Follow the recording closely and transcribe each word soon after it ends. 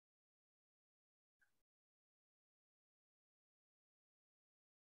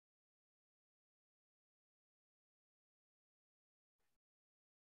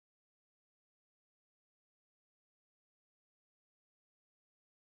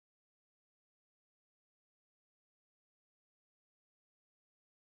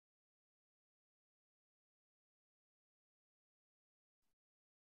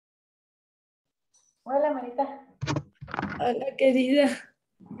Hola, Marita, Hola, querida.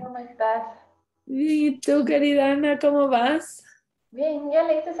 ¿cómo estás? Bien, ¿y tú, querida Ana, cómo vas? Bien, ya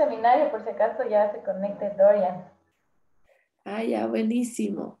le hice seminario por si acaso ya se conecte Dorian. Ah, ya,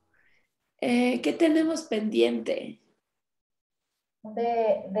 buenísimo. ¿Qué tenemos pendiente?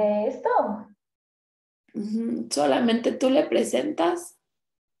 ¿De esto? Ujú, ¿solamente tú le presentas?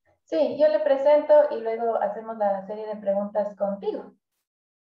 Sí, yo le presento y luego hacemos la serie de preguntas contigo.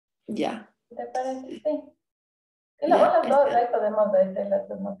 Ya, ¿Te parece? Sí. Y luego ya, las dos, ahí podemos ver las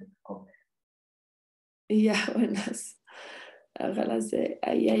dos, no te preocupes. ya, buenas. Ojalá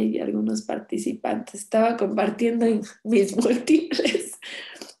ahí hay algunos participantes. Estaba compartiendo en mis múltiples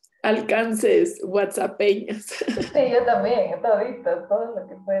alcances whatsappeños. Sí, yo también, todito, todo lo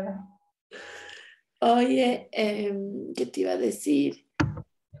que pueda. Oye, ¿qué te iba a decir?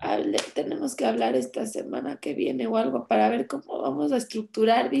 Tenemos que hablar esta semana que viene o algo para ver cómo vamos a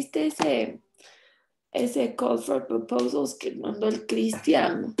estructurar. ¿Viste ese call for proposals que mandó el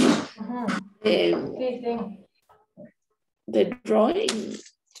Cristian Ujú. de, Sí, sí, de drawing?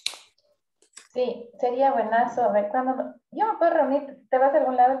 sí, sería buenazo. A ver, ¿cuándo? Yo me puedo reunir. ¿Te vas a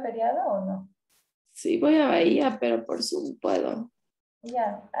algún lado el feriado o no? Sí, voy a Bahía, pero por Zoom puedo.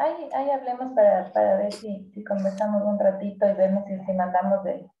 Ya, ahí hablemos para ver si conversamos un ratito y vemos si mandamos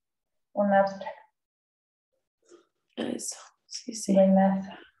un abstract. Eso, sí, sí. Buenas,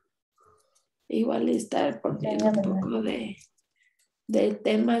 Igual estar poniendo sería un buenas. poco de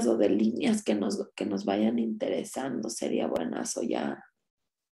temas o de líneas que nos vayan interesando. Sería buenazo ya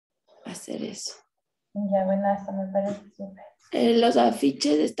hacer eso. Ya, buenas, me parece súper. Los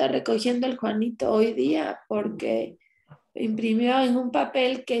afiches está recogiendo el Juanito hoy día porque imprimió en un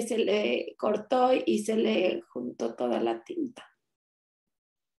papel que se le cortó y se le juntó toda la tinta.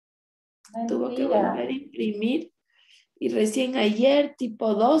 Tuvo que Mentira. volver a imprimir y recién ayer,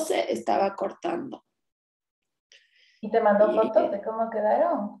 tipo 12 estaba cortando. ¿Y te mandó Y fotos de cómo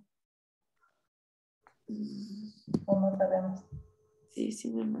quedaron? mm, ¿O no sabemos? sí,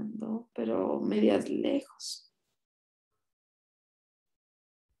 sí me mandó, pero medias lejos.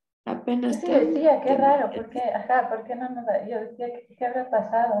 Yo Apenas sí tengo decía, qué raro, ¿por qué? internet. Ajá, ¿por qué no nos da? Yo decía, ¿qué habrá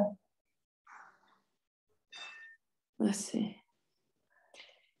pasado? Así.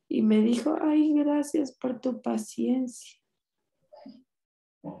 Y me dijo, ay, gracias por tu paciencia.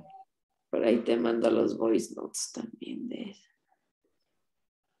 Por ahí te mando los voice notes también de él.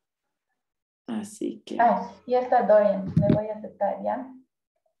 Así que Ah, ya está Dorian, le voy a aceptar, ¿ya?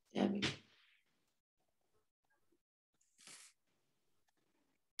 ya vi.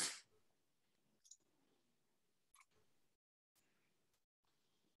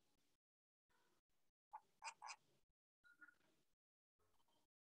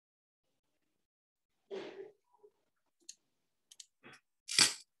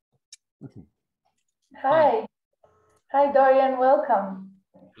 Okay. Hi. Hi, hi Dorian, welcome.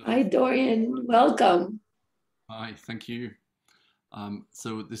 Hi, Dorian. Welcome. Hi. Thank you.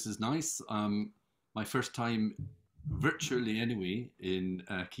 So this is nice. My first time virtually anyway in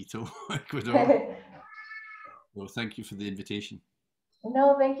Quito, Ecuador. So thank you for the invitation.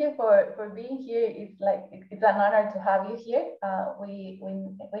 No, thank you for being here. It's like it's an honor to have you here.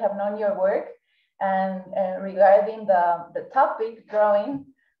 We have known your work, and regarding the topic drawing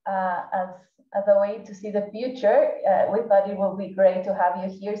as a way to see the future, we thought it would be great to have you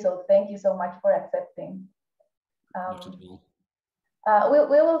here. So thank you so much for accepting. Not at Um, all.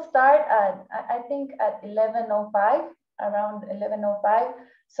 we will start at, I think at 11:05, around 11:05,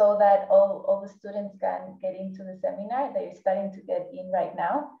 so that all the students can get into the seminar. They're starting to get in right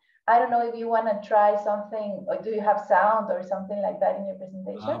now. I don't know if you want to try something, or do you have sound or something like that in your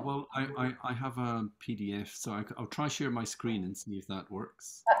presentation? Well, I have a PDF, so I'll try share my screen and see if that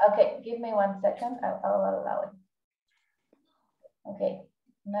works. Okay, give me 1 second. I'll allow it. Okay,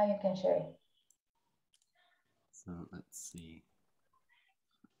 now you can share it. So let's see.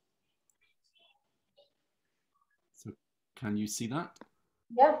 So can you see that?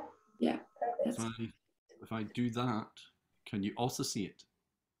 Yeah, Yeah, If perfect. that's I if I do that, can you also see it?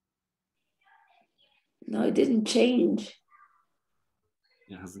 no, it didn't change.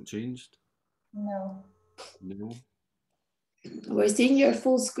 It hasn't changed. No. No. We're seeing your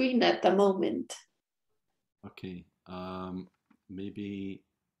full screen at the moment. Okay. Maybe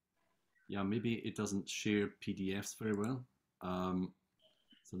yeah, maybe it doesn't share PDFs very well.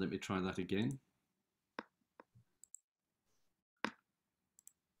 So let me try that again.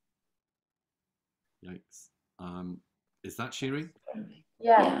 Yikes. Is that sharing?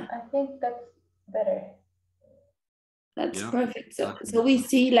 Yeah, Yeah, I think that's better. that's Yeah. perfect. So, Uh, so we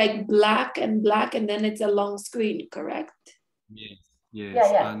see like black, and then it's a long screen, correct? yes. Yeah,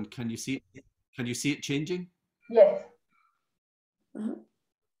 Yes. yeah. And can you see it? can you see it changing? Yes. Uh-huh.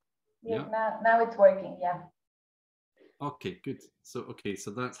 Yes, Yeah. now it's working, yeah. Okay, good. So, okay,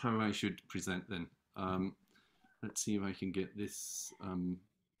 so that's how I should present then. Let's see if I can get this.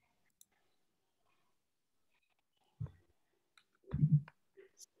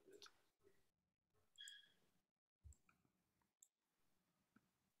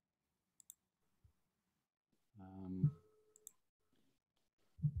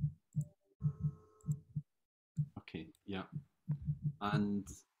 Okay, yeah. And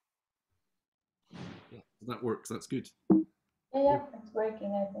yeah, that works. That's good. Yeah, it's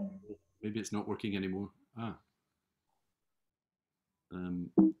working, I think. Maybe it's not working anymore. Ah.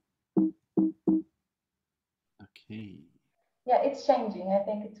 Okay. Yeah, it's changing. I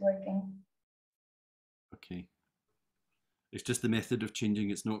think it's working. Okay. It's just the method of changing.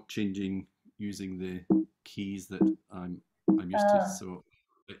 It's not changing using the keys that I'm used to. So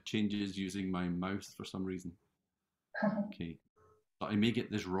it changes using my mouse for some reason. Okay. But I may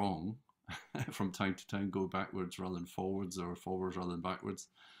get this wrong from time to time, go backwards rather than forwards or forwards rather than backwards.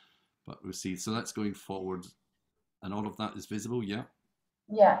 But we'll see. So that's going forward. And all of that is visible, yeah?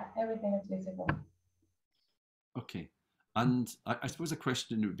 Yeah, everything is visible. Okay. And I suppose a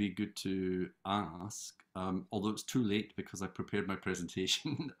question would be good to ask, although it's too late because I prepared my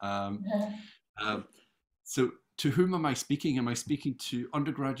presentation. So to whom am I speaking? Am I speaking to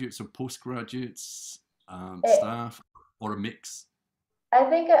undergraduates or postgraduates, staff, or a mix? I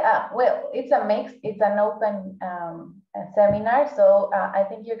think, well, it's a mix. It's an open seminar. So I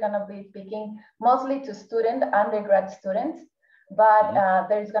think you're going to be speaking mostly to undergrad students, but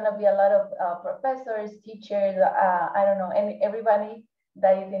there's going to be a lot of professors, teachers, I don't know, everybody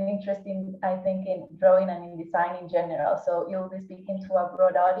that is interested, I think, in drawing and in design in general. So you'll be speaking to a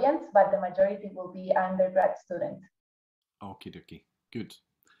broad audience, but the majority will be undergrad students. Okay, good.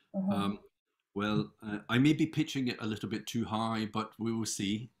 Well, I may be pitching it a little bit too high, but we will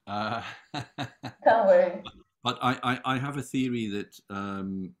see. Don't worry. But I have a theory that,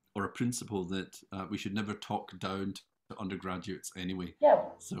 or a principle that we should never talk down to undergraduates anyway. Yeah.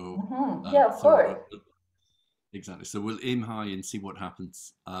 So, yeah, of course. Exactly. So we'll aim high and see what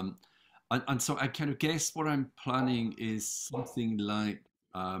happens. And so I kind of guess what I'm planning is something like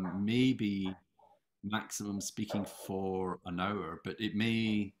maybe maximum speaking for an hour, but it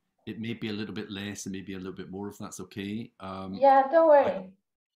may be a little bit less and maybe a little bit more if that's okay. Yeah, don't worry.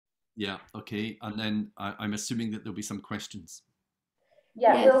 Yeah, okay. And then I'm assuming that there'll be some questions.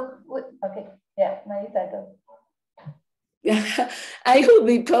 Yeah, yes. Okay. Yeah, Marisa, go. I will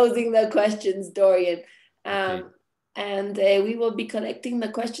be posing the questions, Dorian. Okay. And we will be collecting the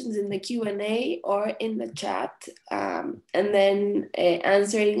questions in the Q&A or in the chat, and then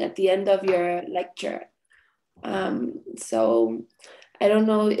answering at the end of your lecture. So I don't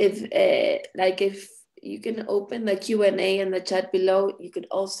know if if you can open the Q&A and the chat below. You could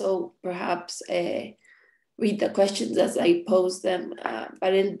also perhaps read the questions as I pose them,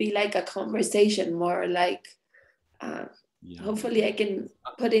 but it'll be like a conversation, more like hopefully I can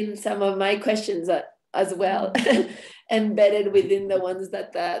put in some of my questions as well, embedded within the ones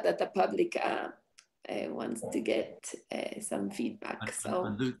that the public wants to get some feedback.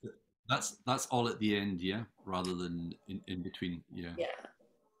 And that's all at the end, yeah, rather than in between, yeah.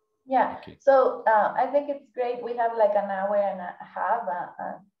 Yeah. Okay. So I think it's great. We have like an hour and a half,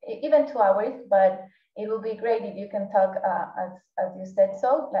 even 2 hours, but it will be great if you can talk, as you said,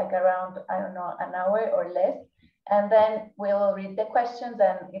 so like around, I don't know, an hour or less. And then we will read the questions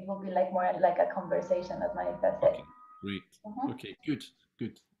and it will be like more like a conversation, as Marisa said. Okay, great. Okay,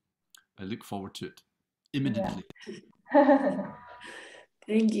 good. I look forward to it imminently. Yeah.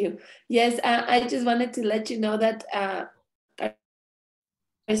 Thank you. Yes, I just wanted to let you know that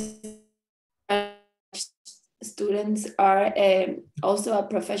students are also a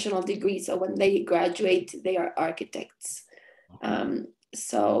professional degree. So when they graduate, they are architects. Okay.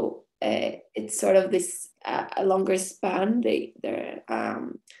 So it's sort of this a longer span.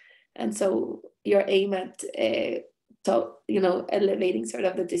 And so your aim at elevating sort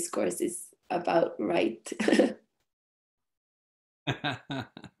of the discourse is about right.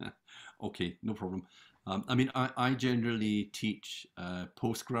 Okay, no problem. I mean, I generally teach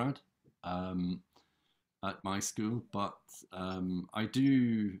postgrad at my school, but I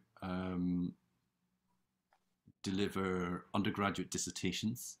do deliver undergraduate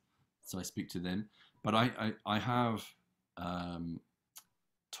dissertations, so I speak to them. But I have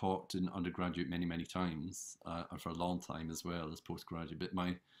taught in undergraduate many times, for a long time as well as postgraduate. But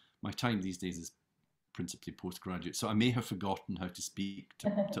my time these days is principally postgraduate, so I may have forgotten how to speak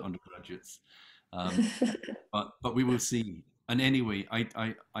to undergraduates, but we will see. and anyway,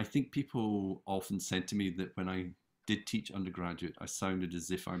 I think people often said to me that when I did teach undergraduate, I sounded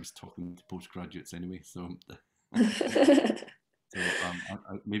as if I was talking to postgraduates anyway. So,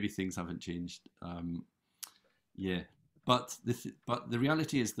 maybe things haven't changed. Yeah, but the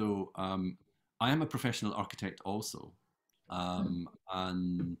reality is though, I am a professional architect also,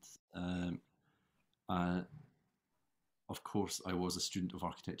 and uh, of course I was a student of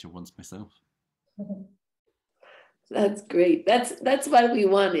architecture once myself. That's great. That's what we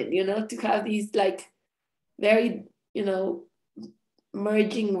wanted, you know, to have these like very, you know,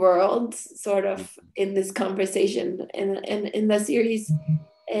 merging worlds sort of in this conversation, and in the series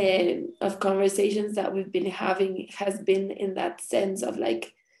of conversations that we've been having has been in that sense of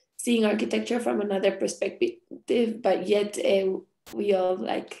like seeing architecture from another perspective, but yet we all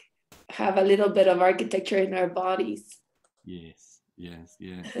like have a little bit of architecture in our bodies. Yes, yeah.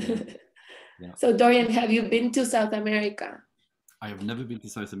 So Dorian, have you been to South America? I have never been to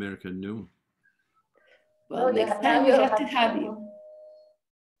South America, no. Well, next time we have to have you.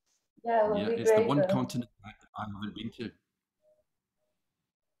 Yeah, it would be it's great. the one continent I haven't been to.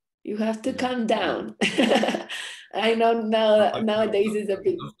 You have to come down. I know nowadays is a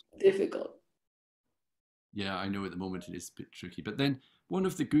bit difficult. Yeah, I know at the moment it is a bit tricky. But then one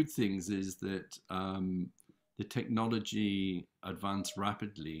of the good things is that the technology advanced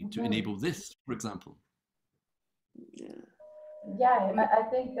rapidly to enable this, for example. Yeah, I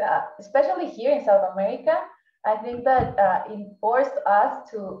think, especially here in South America, I think that it forced us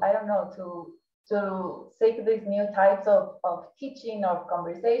to, I don't know, to seek these new types of teaching, of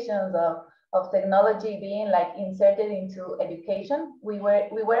conversations, of technology being like inserted into education. We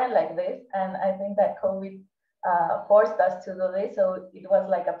weren't like this, and I think that COVID forced us to do this. So it was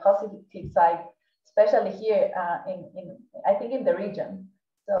like a positive side, especially here in I think in the region.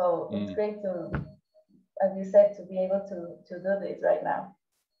 So it's great to, as you said, to be able to do this right now.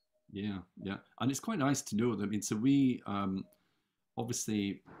 Yeah, and it's quite nice to know that. I mean, so we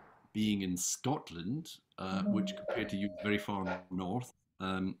obviously being in Scotland, which compared to you very far north,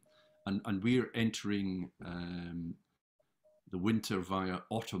 and we're entering the winter via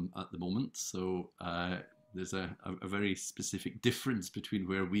autumn at the moment. So there's a very specific difference between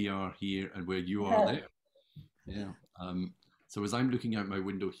where we are here and where you are there. Yeah. So as I'm looking out my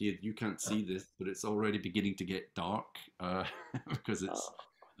window here, you can't see this, but it's already beginning to get dark because it's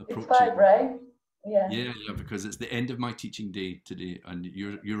approaching. It's 5, right? Yeah, because it's the end of my teaching day today, and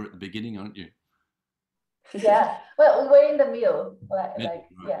you're at the beginning, aren't you? Yeah. Well, we're in the middle. Okay.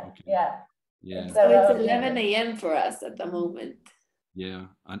 Yeah. So it's 11 a.m. for us at the moment. Yeah,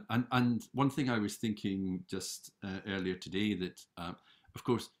 and one thing I was thinking just earlier today that, of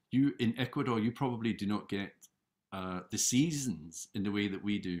course, you in Ecuador, you probably do not get the seasons in the way that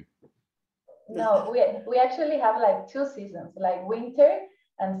we do. No, we actually have like 2 seasons, like winter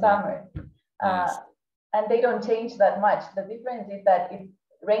and summer. Yes. And they don't change that much. The difference is that it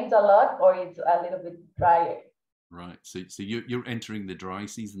rains a lot or it's a little bit drier. Right. So you're entering the dry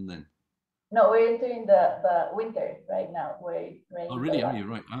season then? No, we're entering the winter right now where it rains. Oh, really? Are you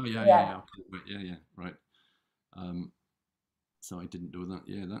right? Oh, yeah. Okay. Yeah. Right. So I didn't know that.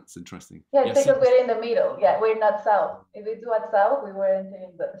 Yeah, that's interesting. Yeah, because we're in the middle. Yeah, we're not south. If we do at south, we were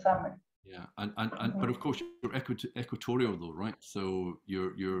entering the summer. Yeah, and but of course you're equatorial though, right? So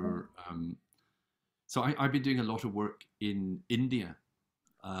you're so I've been doing a lot of work in India.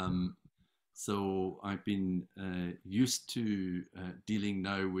 So I've been used to dealing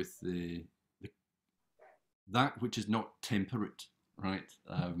now with that which is not temperate, right?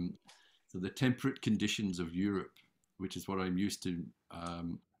 So the temperate conditions of Europe, which is what I'm used to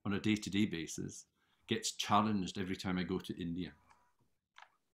on a day-to-day basis, gets challenged every time I go to India.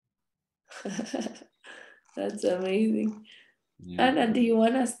 That's amazing. Yeah. Anna, do you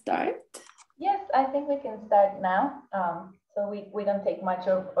want to start? Yes, I think we can start now. So we don't take much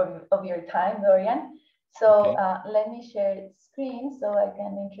of your time, Dorian. So okay. Let me share screen so I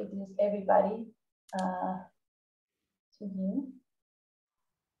can introduce everybody to you.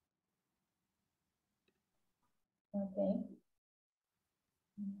 Okay.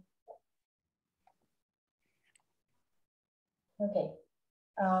 Okay.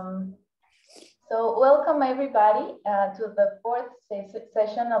 So welcome everybody to the 4th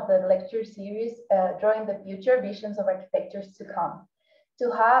session of the lecture series, Drawing the Future, Visions of Architectures to Come.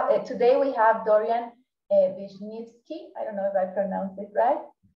 Today we have Dorian Wiszniewski, I don't know if I pronounced it right,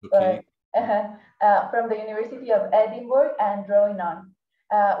 okay. But from the University of Edinburgh and Drawing On.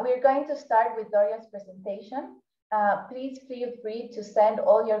 We're going to start with Dorian's presentation. Please feel free to send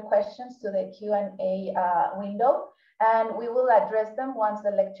all your questions to the Q&A window, and we will address them once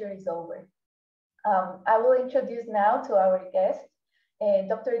the lecture is over. I will introduce now to our guest.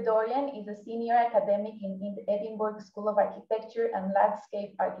 Dr. Dorian is a senior academic in the Edinburgh School of Architecture and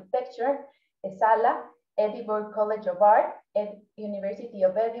Landscape Architecture, ESALA, Edinburgh College of Art, University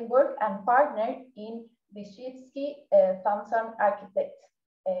of Edinburgh, and partner in Wiszniewski Thompson Architects,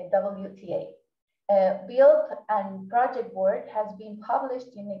 WTA. Build and project work has been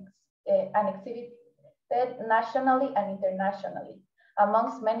published in and exhibited nationally and internationally.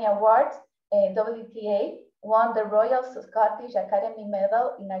 Amongst many awards, WTA won the Royal Scottish Academy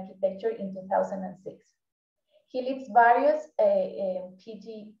Medal in Architecture in 2006. He leads various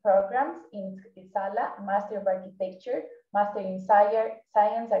PG programs in ESALA, Master of Architecture, Master in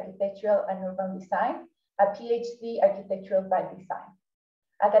Science, Architectural and Urban Design, a PhD Architectural by Design.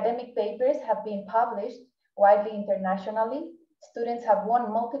 Academic papers have been published widely internationally. Students have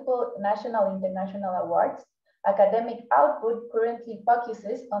won multiple national and international awards. Academic output currently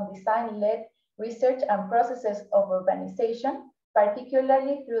focuses on design-led research and processes of urbanization,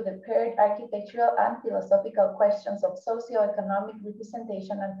 particularly through the paired architectural and philosophical questions of socio-economic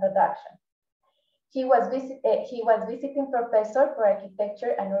representation and production. He was visiting professor for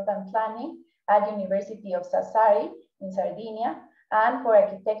architecture and urban planning at University of Sassari in Sardinia, and for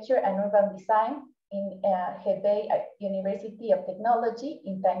architecture and urban design in Hebei University of Technology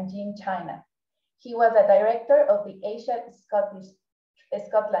in Tianjin, China. He was a director of the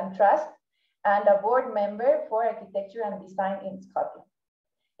Scotland Trust and a board member for architecture and design in Scotland.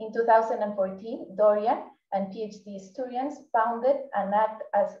 In 2014, Dorian and PhD students founded and act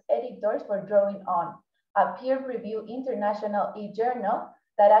as editors for Drawing On, a peer-reviewed international e-journal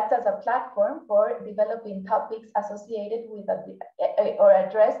that acts as a platform for developing topics associated with or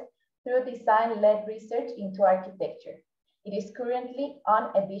addressed through design-led research into architecture. It is currently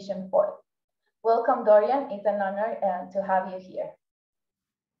on edition 4. Welcome, Dorian. It's an honor to have you here.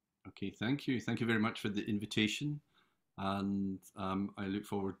 Okay, thank you. Thank you very much for the invitation. And I look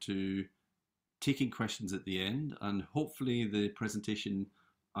forward to taking questions at the end, and hopefully the presentation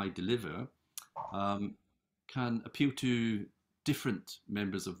I deliver can appeal to different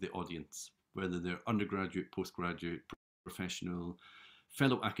members of the audience, whether they're undergraduate, postgraduate, professional,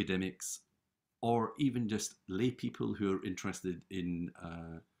 fellow academics, or even just lay people who are interested in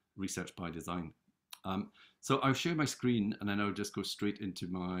research by design. So I'll share my screen and then I'll just go straight into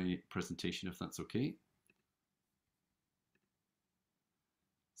my presentation if that's okay.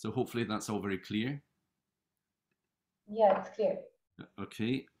 So hopefully that's all very clear. Yeah, it's clear.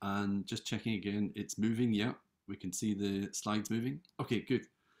 Okay, and just checking again, it's moving, yeah. We can see the slides moving. Okay, good.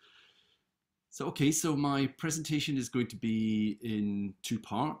 So my presentation is going to be in 2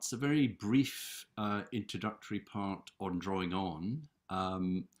 parts. A very brief introductory part on Drawing On,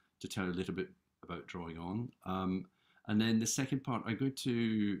 to tell a little bit about Drawing On. And then the second part, I'm going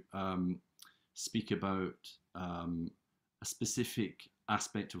to speak about a specific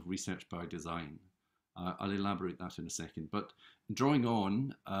aspect of research by design. I'll elaborate that in a second. But Drawing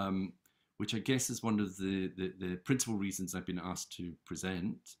On, which I guess is one of the principal reasons I've been asked to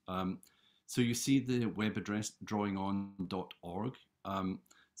present. So you see the web address drawingon.org.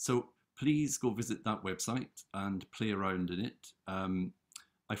 So please go visit that website and play around in it.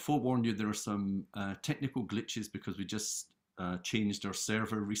 I forewarn you there are some technical glitches because we just changed our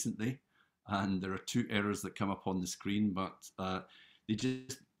server recently, and there are 2 errors that come up on the screen, but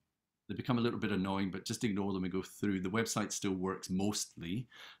they become a little bit annoying, but just ignore them and go through. The website still works mostly,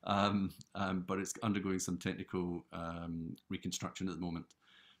 but it's undergoing some technical reconstruction at the moment.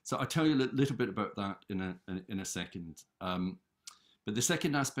 So I'll tell you a little bit about that in a second. But the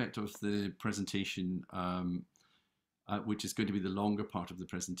second aspect of the presentation, which is going to be the longer part of the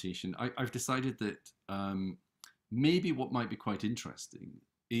presentation, I've decided that maybe what might be quite interesting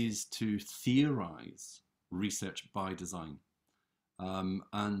is to theorize research by design.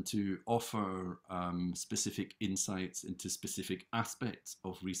 And to offer specific insights into specific aspects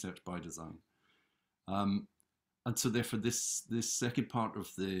of research by design. And so therefore this second part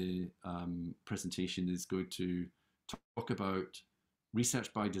of the presentation is going to talk about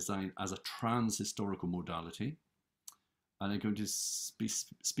research by design as a trans-historical modality. And I'm going to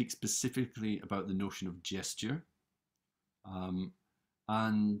speak specifically about the notion of gesture.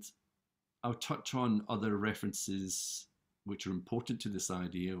 And I'll touch on other references which are important to this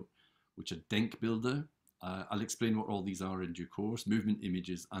idea, which are Denkbilder. I'll explain what all these are in due course, movement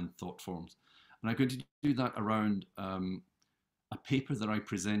images and thought forms. And I'm going to do that around a paper that I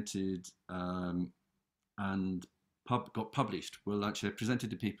presented and got published. Well, actually, I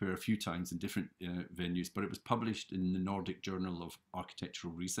presented the paper a few times in different venues, but it was published in the Nordic Journal of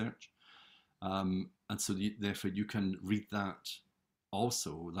Architectural Research. And so therefore you can read that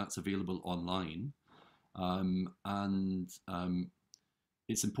also. That's available online.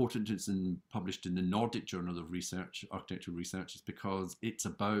 It's important it's published in the Nordic Journal of Research, Architectural Research, is because it's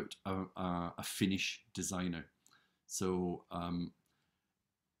about a Finnish designer. So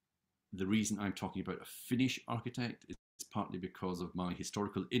the reason I'm talking about a Finnish architect is partly because of my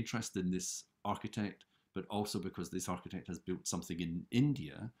historical interest in this architect, but also because this architect has built something in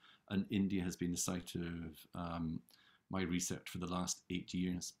India, and India has been the site of my research for the last 8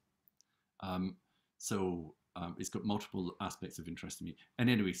 years. It's got multiple aspects of interest to me. And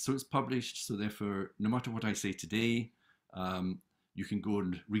anyway, so it's published, so therefore, no matter what I say today, you can go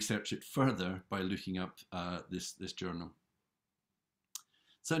and research it further by looking up this journal.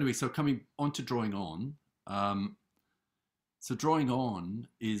 So anyway, so coming on to Drawing On. So Drawing On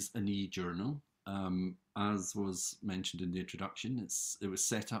is an e-journal. As was mentioned in the introduction, it was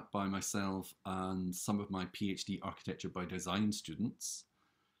set up by myself and some of my PhD Architecture by Design students.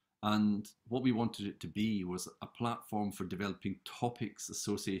 And what we wanted it to be was a platform for developing topics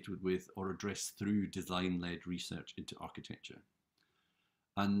associated with or addressed through design-led research into architecture.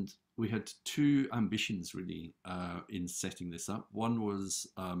 And we had two ambitions really in setting this up. One was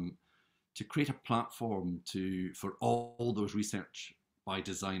to create a platform for all those research by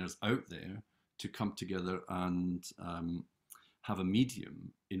designers out there to come together and have a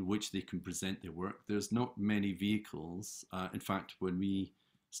medium in which they can present their work. There's not many vehicles. In fact, when we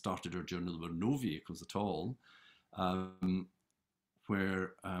started our journal, there were no vehicles at all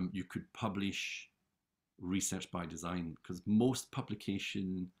where you could publish research by design, because most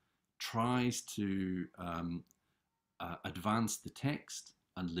publication tries to advance the text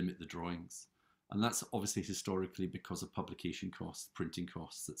and limit the drawings. And that's obviously historically because of publication costs, printing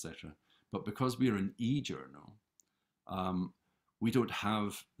costs, etc. But because we're an e-journal, we don't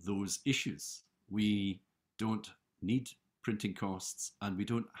have those issues. We don't need printing costs, and we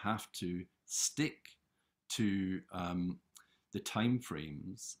don't have to stick to the time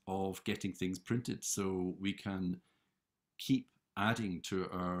frames of getting things printed. So we can keep adding to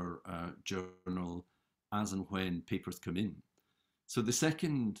our journal as and when papers come in. So the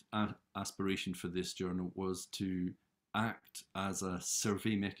second aspiration for this journal was to act as a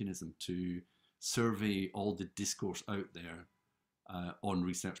survey mechanism, to survey all the discourse out there on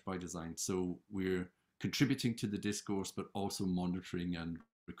research by design. So we're contributing to the discourse, but also monitoring and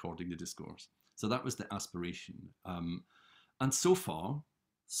recording the discourse. So that was the aspiration. And so far,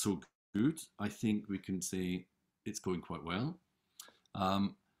 so good. I think we can say it's going quite well.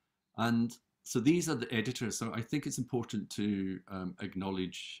 And so these are the editors. So I think it's important to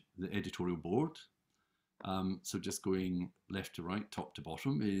acknowledge the editorial board. So just going left to right, top to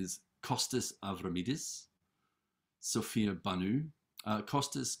bottom, is Kostas Avramidis, Sophia Banu.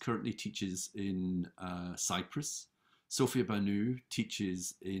 Kostas currently teaches in Cyprus. Sophia Banu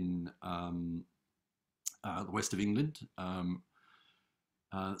teaches in the west of England.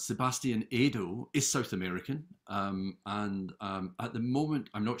 Sebastian Edo is South American, and at the moment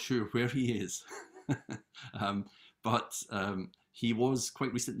I'm not sure where he is, but he was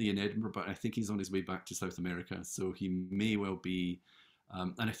quite recently in Edinburgh, but I think he's on his way back to South America, so he may well be,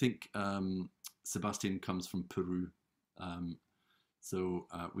 and I think Sebastian comes from Peru, so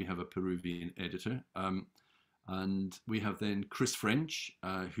we have a Peruvian editor, and we have then Chris French,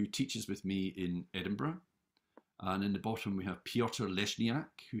 who teaches with me in Edinburgh. And in the bottom, we have Piotr Leszniak,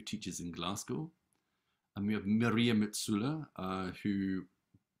 who teaches in Glasgow. And we have Maria Mitsula, who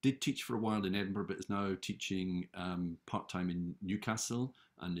did teach for a while in Edinburgh, but is now teaching part-time in Newcastle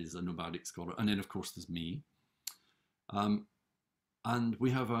and is a nomadic scholar. And then, of course, there's me. And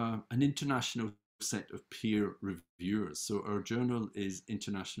we have an international set of peer reviewers. So our journal is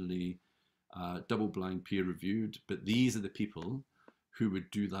internationally double-blind peer reviewed, but these are the people who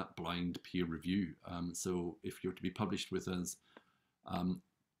would do that blind peer review. So if you're to be published with us,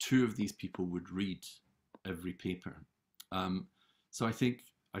 two of these people would read every paper. So I think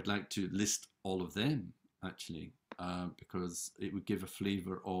I'd like to list all of them, actually, because it would give a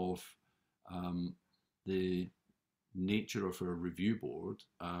flavour of the nature of our review board,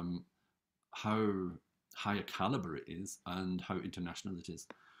 how high a calibre it is, and how international it is.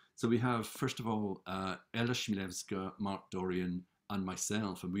 So we have, first of all, Ella Śmilewska, Mark Dorian, and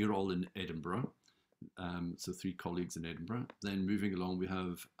myself, and we're all in Edinburgh, so three colleagues in Edinburgh. Then moving along, we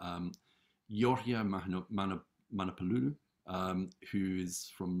have Georgia Manopoulou, who is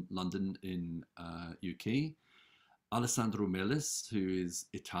from London in UK, Alessandro Mellis, who is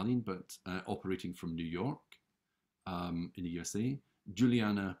Italian but operating from New York in the USA,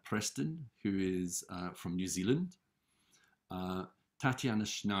 Juliana Preston, who is from New Zealand, Tatiana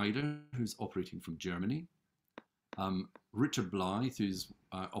Schneider, who's operating from Germany, Richard Blythe, who's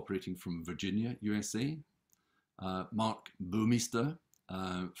operating from Virginia, USA. Mark Boomeister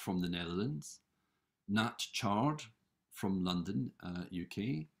from the Netherlands. Nat Chard from London,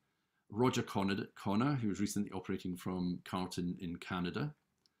 UK. Roger Connor, who was recently operating from Carlton in Canada.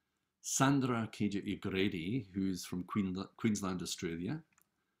 Sandra Keja-Igredi, who's from Queensland, Australia.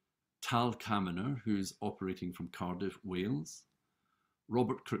 Tal Kaminer, who's operating from Cardiff, Wales.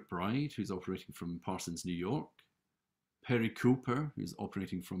 Robert Kirkbride, who's operating from Parsons, New York. Perry Cooper, who's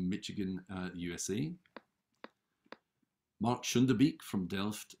operating from Michigan, USA. Mark Schunderbeek from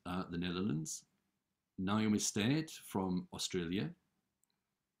Delft, the Netherlands. Naomi Stead from Australia.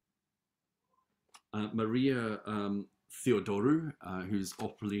 Maria Theodorou, who's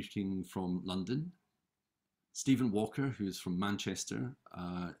operating from London. Stephen Walker, who's from Manchester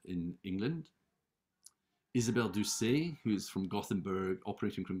in England. Isabelle Doucet, who's from Gothenburg,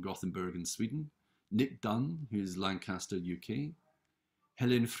 operating from Gothenburg in Sweden. Nick Dunn, who's Lancaster, UK.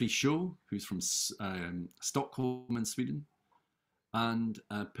 Helen Frichot, who's from Stockholm in Sweden. And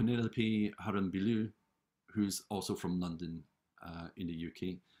Penelope Harambilu, who's also from London in the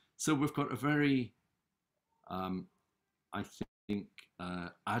UK. So we've got a very, I think,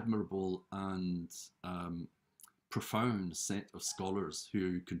 admirable and profound set of scholars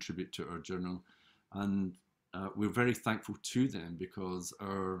who contribute to our journal. And we're very thankful to them because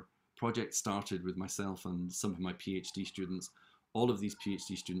our project started with myself and some of my PhD students. All of these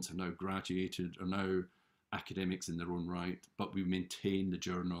PhD students have now graduated, are now academics in their own right, but we maintain the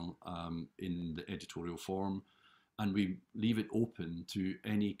journal in the editorial form, and we leave it open to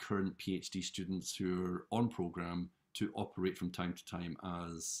any current PhD students who are on programme to operate from time to time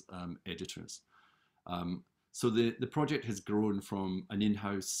as editors. So the project has grown from an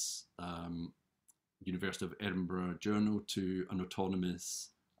in-house University of Edinburgh journal to an autonomous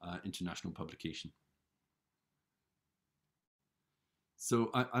international publication.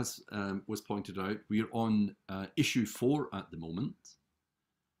 So as was pointed out, we are on issue 4 at the moment,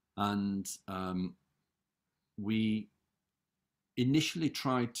 and we initially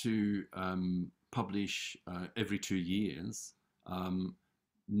tried to publish every 2 years,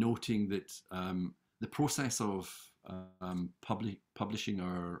 noting that the process of publishing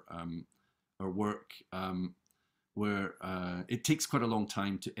our work, where it takes quite a long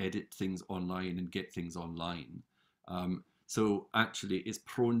time to edit things online and get things online. So actually it's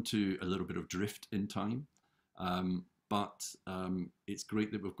prone to a little bit of drift in time, but it's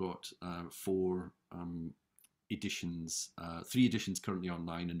great that we've got 4 editions, 3 editions currently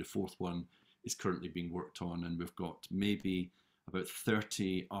online, and the 4th one is currently being worked on, and we've got maybe about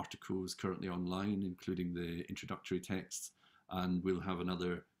 30 articles currently online, including the introductory texts, and we'll have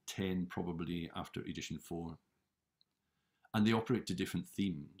another 10 probably after edition 4. And they operate to different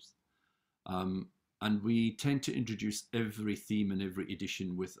themes. And we tend to introduce every theme in every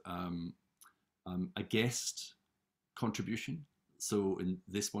edition with a guest contribution. So in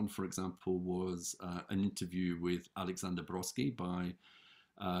this one, for example, was an interview with Alexander Brodsky by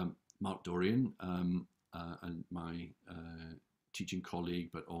Mark Dorian, and my teaching colleague,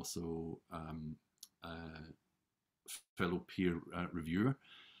 but also fellow peer reviewer.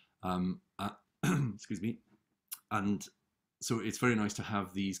 Excuse me. And so it's very nice to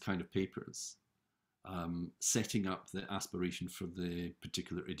have these kind of papers setting up the aspiration for the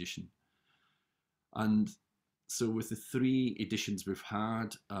particular edition. And so with the 3 editions we've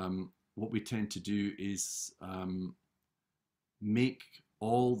had, what we tend to do is make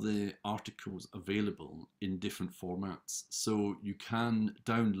all the articles available in different formats. So you can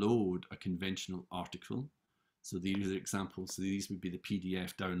download a conventional article. So these are examples. So these would be the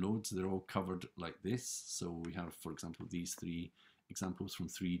PDF downloads. They're all covered like this. So we have, for example, these 3 examples from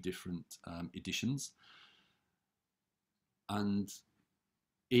 3 different editions. And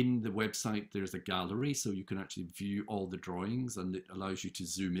in the website, there's a gallery, so you can actually view all the drawings, and it allows you to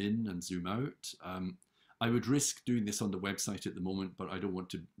zoom in and zoom out. I would risk doing this on the website at the moment, but I don't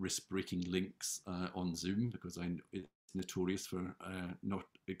want to risk breaking links on Zoom, because it's notorious for not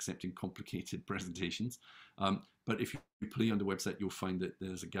accepting complicated presentations. But if you play on the website, you'll find that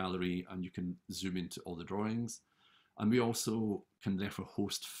there's a gallery and you can zoom into all the drawings. And we also can therefore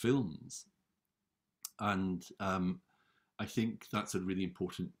host films. And I think that's a really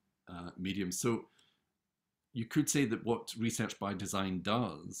important medium. So you could say that what Research by Design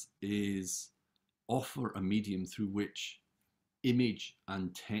does is offer a medium through which image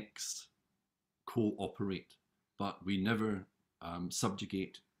and text cooperate, but we never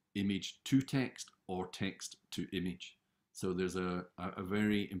subjugate image to text or text to image. So there's a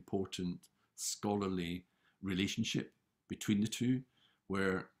very important scholarly relationship between the two,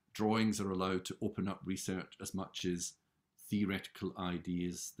 where drawings are allowed to open up research as much as theoretical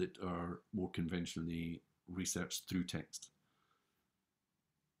ideas that are more conventionally researched through text.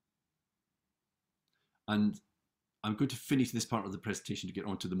 And I'm going to finish this part of the presentation to get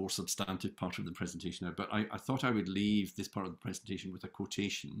on to the more substantive part of the presentation now, but I thought I would leave this part of the presentation with a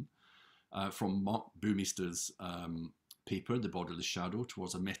quotation from Mark Boomeister's paper, The Bodiless Shadow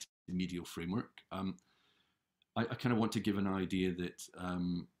Towards a Metamedial Framework. I kind of want to give an idea that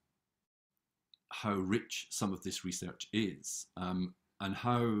how rich some of this research is, and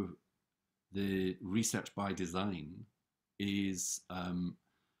how the research by design is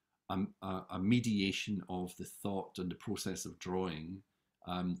a mediation of the thought and the process of drawing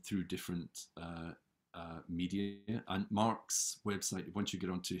through different media. And Mark's website, once you get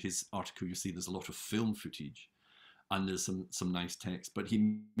onto his article, you see there's a lot of film footage and there's some nice text, but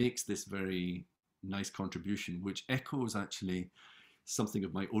he makes this very nice contribution, which echoes actually something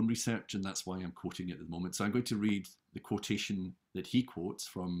of my own research, and that's why I'm quoting it at the moment. So I'm going to read the quotation that he quotes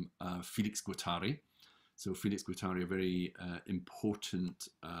from Felix Guattari. So Felix Guattari, a very important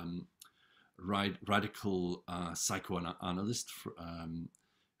radical psychoanalyst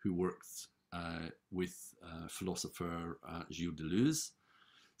who worked with philosopher Gilles Deleuze.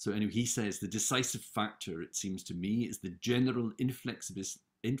 So anyway, he says, the decisive factor, it seems to me, is the general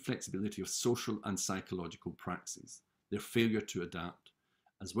inflexibility of social and psychological praxis, their failure to adapt,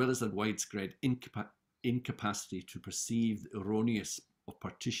 as well as a widespread incapacity to perceive the erroneous of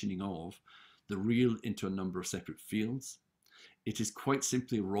partitioning of the real into a number of separate fields. It is quite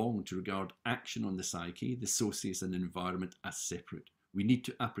simply wrong to regard action on the psyche, the socius and the environment as separate. We need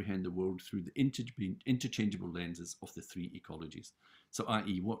to apprehend the world through the interchangeable lenses of the three ecologies. So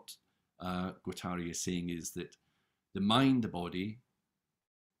i.e. what Guattari is saying is that the mind, the body,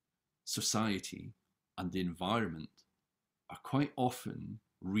 society and the environment are quite often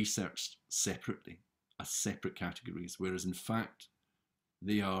researched separately as separate categories, whereas in fact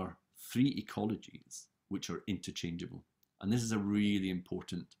they are three ecologies which are interchangeable. And this is a really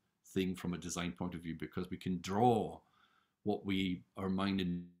important thing from a design point of view, because we can draw what our mind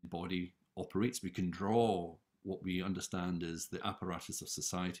and body operates, we can draw what we understand as the apparatus of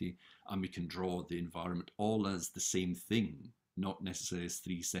society, and we can draw the environment all as the same thing, not necessarily as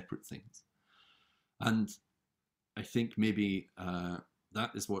three separate things. And I think maybe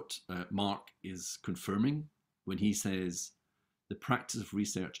that is what Mark is confirming when he says the practice of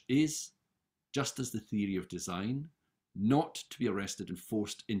research is, just as the theory of design, not to be arrested and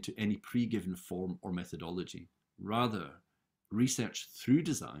forced into any pre-given form or methodology. Rather, research through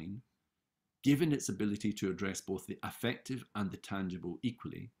design, given its ability to address both the affective and the tangible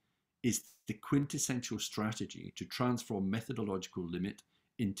equally, is the quintessential strategy to transform methodological limit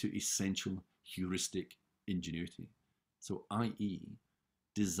into essential heuristic ingenuity. So, i.e.,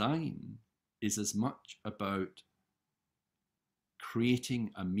 design is as much about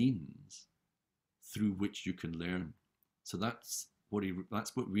creating a means through which you can learn. So that's what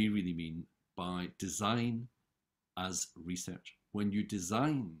we really mean by design as research. When you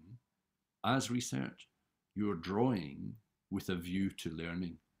design as research, you're drawing with a view to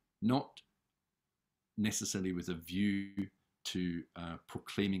learning, not necessarily with a view to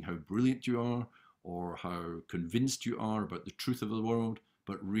proclaiming how brilliant you are or how convinced you are about the truth of the world,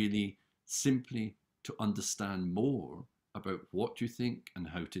 but really simply to understand more about what you think and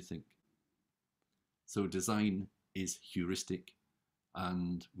how to think. So design is heuristic,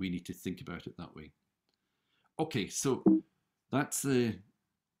 and we need to think about it that way. Okay, so that's a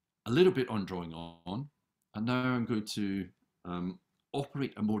little bit on drawing on, and now I'm going to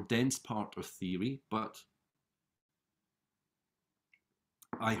operate a more dense part of theory, but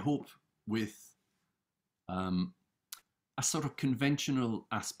I hope with a sort of conventional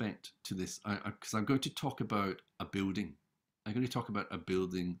aspect to this, because I'm going to talk about a building. I'm going to talk about a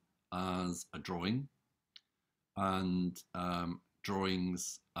building as a drawing, and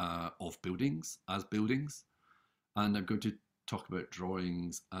drawings of buildings as buildings, and I'm going to talk about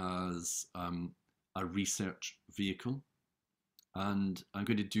drawings as a research vehicle, and I'm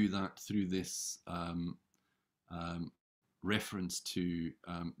going to do that through this reference to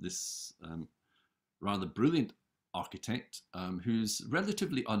this rather brilliant architect who's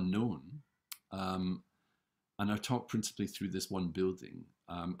relatively unknown, and I talk principally through this one building,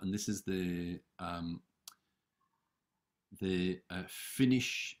 and this is the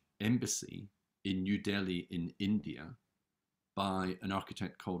Finnish embassy in New Delhi in India by an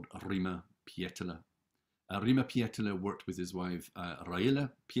architect called Rima Pietila. Rima Pietila worked with his wife Raila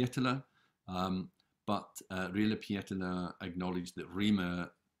Pietila, but Raila Pietila acknowledged that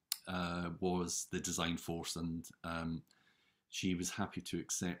Rima was the design force, and she was happy to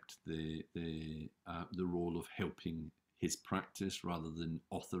accept the role of helping his practice rather than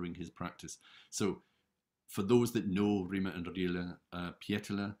authoring his practice. So for those that know Rima and Rila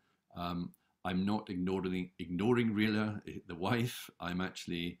Pietila, I'm not ignoring Rila, the wife. I'm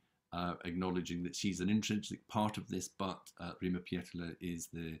actually acknowledging that she's an intrinsic part of this, but Rima Pietila is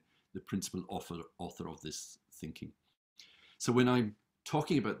the principal author of this thinking. So when I'm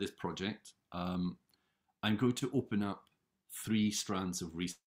talking about this project, I'm going to open up 3 strands of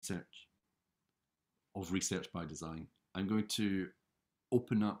research by design. I'm going to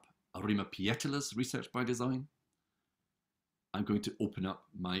open up Rima Pietila's research by design. I'm going to open up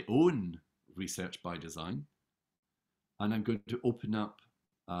my own research by design. And I'm going to open up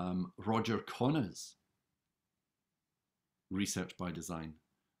Roger Connor's research by design.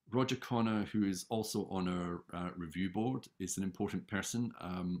 Roger Connor, who is also on our review board, is an important person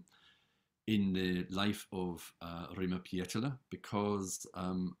in the life of Rima Pietila, because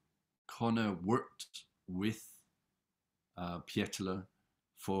Connor worked with Pietila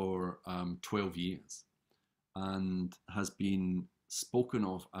for 12 years and has been spoken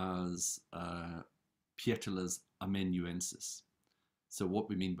of as Pietila's amanuensis. So what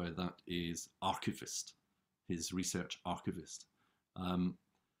we mean by that is archivist, his research archivist.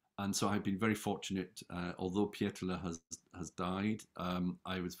 And so I've been very fortunate, although Pietila has died,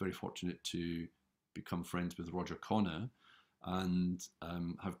 I was very fortunate to become friends with Roger Connor and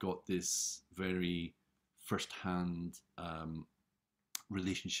have got this very first-hand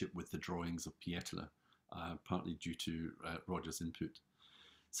relationship with the drawings of Pietila, partly due to Roger's input.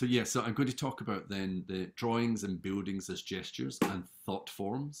 So yeah, so I'm going to talk about then the drawings and buildings as gestures and thought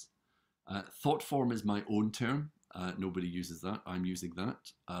forms. Thought form is my own term. Nobody uses that. I'm using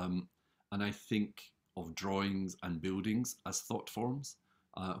that. And I think of drawings and buildings as thought forms.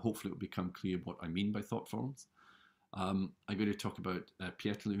 Hopefully it will become clear what I mean by thought forms. I'm going to talk about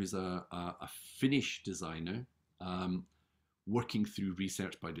Pietila, who's a Finnish designer working through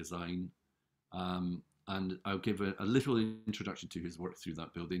research by design. And I'll give a little introduction to his work through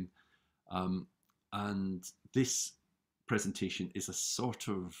that building. And this presentation is a sort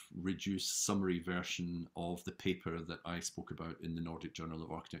of reduced summary version of the paper that I spoke about in the Nordic Journal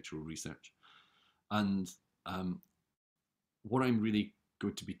of Architectural Research. And what I'm really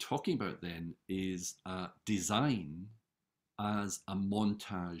going to be talking about then is design as a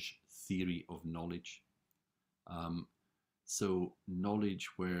montage theory of knowledge. So knowledge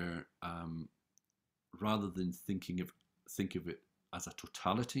where rather than think of it as a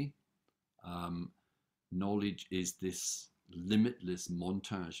totality, knowledge is this limitless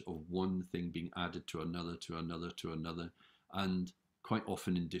montage of one thing being added to another, to another, to another, and quite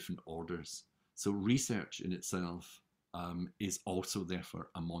often in different orders. So research in itself is also therefore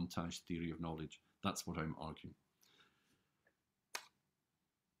a montage theory of knowledge. That's what I'm arguing.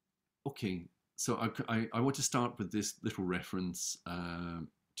 Okay, so I want to start with this little reference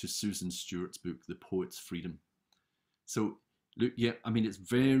to Susan Stewart's book, The Poet's Freedom. So look, yeah, I mean, it's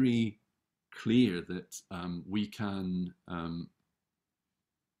very clear that we can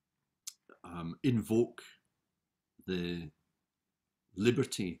invoke the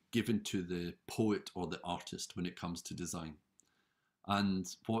liberty given to the poet or the artist when it comes to design. And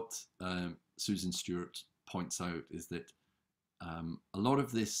what Susan Stewart points out is that a lot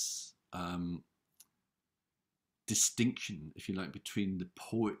of this distinction, if you like, between the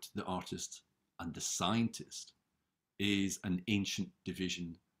poet, the artist, and the scientist is an ancient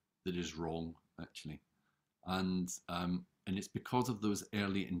division that is wrong, actually. And it's because of those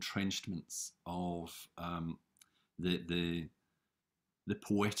early entrenchments of the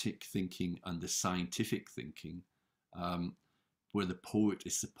poetic thinking and the scientific thinking, where the poet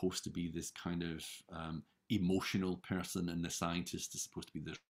is supposed to be this kind of emotional person and the scientist is supposed to be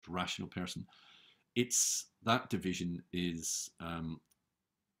this rational person. That division is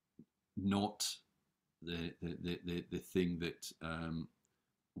not the thing that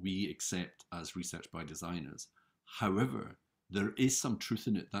we accept as research by designers. However, there is some truth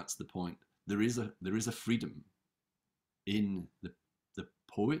in it. That's the point. There is a freedom in the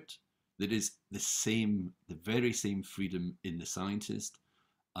poet that is the very same freedom in the scientist,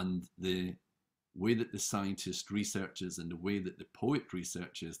 and the way that the scientist researches and the way that the poet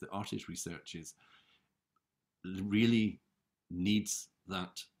researches, the artist researches, really needs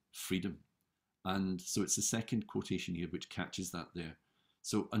that freedom. And so it's the second quotation here which catches that there.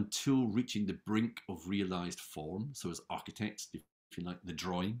 So until reaching the brink of realized form, so as architects, if you like, the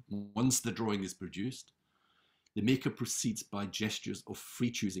drawing, once the drawing is produced, the maker proceeds by gestures of free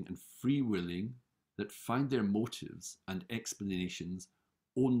choosing and free willing that find their motives and explanations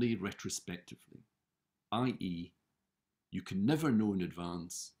only retrospectively, i.e., you can never know in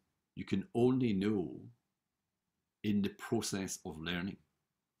advance. You can only know in the process of learning.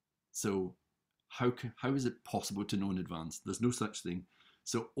 So how is it possible to know in advance? There's no such thing.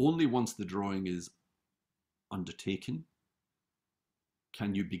 So only once the drawing is undertaken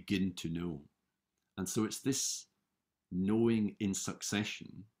can you begin to know. And so it's this knowing in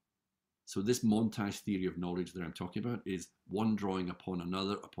succession. So this montage theory of knowledge that I'm talking about is one drawing upon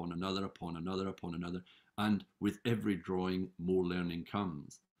another, upon another, upon another, upon another. And with every drawing, more learning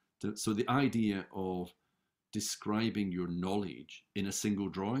comes. So the idea of describing your knowledge in a single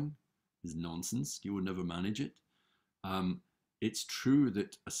drawing is nonsense. You will never manage it. It's true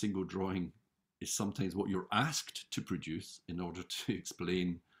that a single drawing is sometimes what you're asked to produce in order to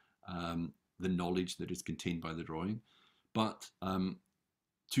explain the knowledge that is contained by the drawing. But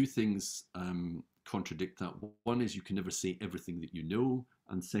two things contradict that. One is you can never say everything that you know.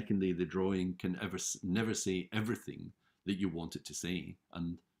 And secondly, the drawing can never say everything that you want it to say.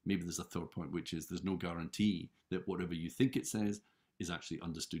 And maybe there's a third point, which is there's no guarantee that whatever you think it says is actually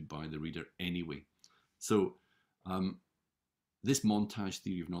understood by the reader anyway. So this montage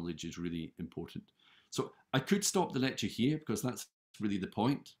theory of knowledge is really important. So I could stop the lecture here because that's really the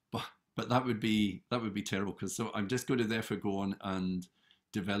point, but that would be terrible, because so I'm just going to therefore go on and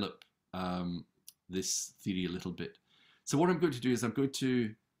develop this theory a little bit. So what I'm going to do is I'm going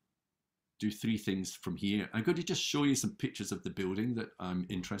to do three things from here. I'm going to just show you some pictures of the building that I'm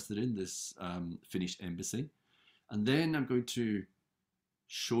interested in, this Finnish embassy. And then I'm going to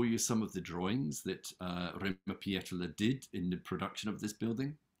show you some of the drawings that Reima Pietila did in the production of this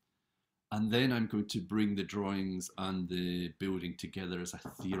building. And then I'm going to bring the drawings and the building together as a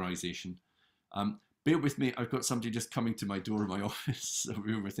theorization. Bear with me, I've got somebody just coming to my door in my office. So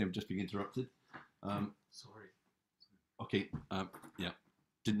bear with me, I'm just being interrupted. Sorry. Okay, yeah,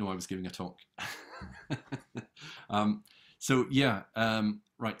 didn't know I was giving a talk. So yeah,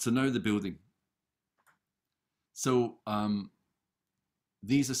 right, so now the building. So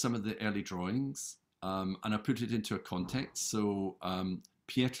these are some of the early drawings, and I put it into a context. So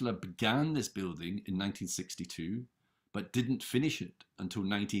Pietila began this building in 1962, but didn't finish it until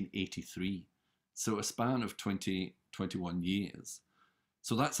 1983. So a span of 21 years.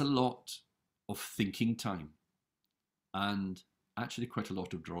 So that's a lot of thinking time and actually quite a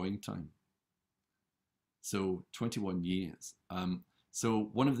lot of drawing time. So 21 years. So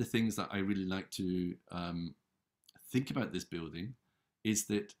one of the things that I really like to think about this building is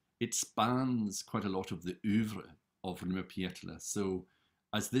that it spans quite a lot of the oeuvre of Reima Pietila. So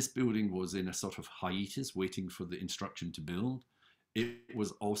as this building was in a sort of hiatus waiting for the instruction to build, it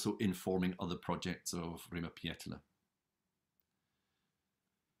was also informing other projects of Reima Pietila.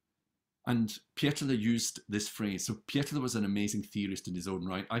 And Pietila used this phrase. So Pietila was an amazing theorist in his own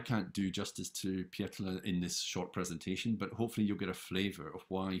right. I can't do justice to Pietila in this short presentation, but hopefully you'll get a flavour of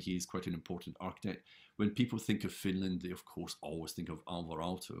why he's quite an important architect. When people think of Finland, they of course always think of Alvar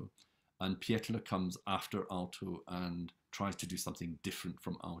Aalto. And Pietila comes after Aalto and tries to do something different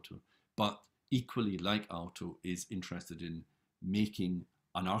from Aalto. But equally, like Aalto, is interested in making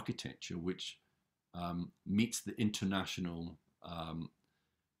an architecture which meets the international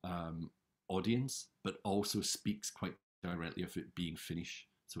audience, but also speaks quite directly of it being Finnish.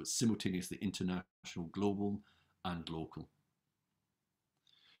 So it's simultaneously international, global, and local.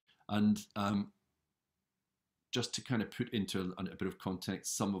 And just to kind of put into a bit of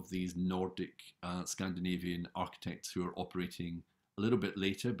context, some of these Nordic Scandinavian architects who are operating a little bit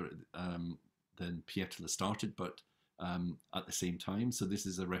later but than Pietila started, but at the same time. So this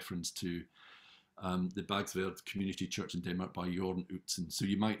is a reference to the Bagsveld Community Church in Denmark by Jorn Utzon. So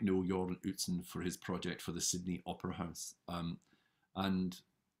you might know Jorn Utzon for his project for the Sydney Opera House. And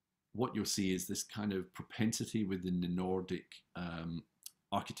what you'll see is this kind of propensity within the Nordic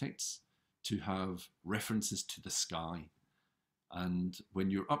architects to have references to the sky. And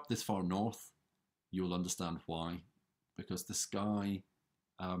when you're up this far north, you'll understand why. Because the sky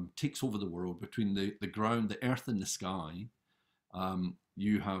takes over the world. Between the ground, the earth and the sky,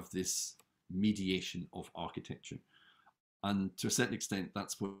 you have this mediation of architecture. And to a certain extent,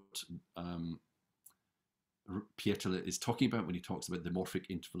 that's what Pietila is talking about when he talks about the morphic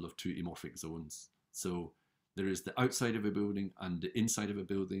interval of two amorphic zones. So there is the outside of a building and the inside of a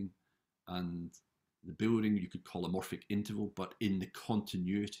building, and the building you could call a morphic interval, but in the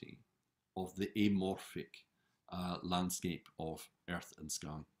continuity of the amorphic landscape of earth and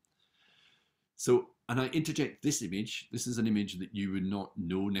sky. So, and I interject this image. This is an image that you would not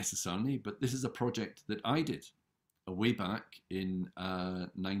know necessarily, but this is a project that I did way back in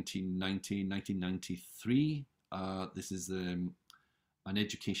 1990, 1993. This is an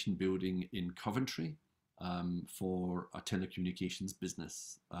education building in Coventry. for a telecommunications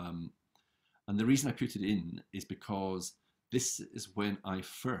business. And the reason I put it in is because this is when I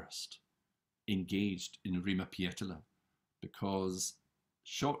first engaged in Rima Pietola, because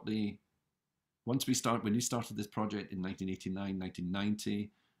shortly, when we started this project in 1989,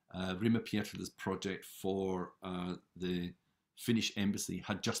 1990, Rima Pietola's project for the Finnish embassy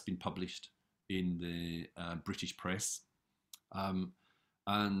had just been published in the British press.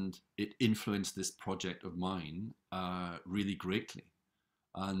 And it influenced this project of mine really greatly.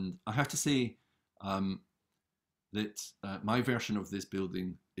 And I have to say that my version of this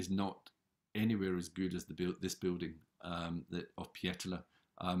building is not anywhere as good as this building of Pietola.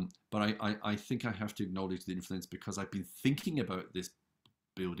 But I think I have to acknowledge the influence, because I've been thinking about this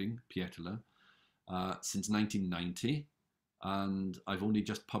building, Pietola, since 1990, and I've only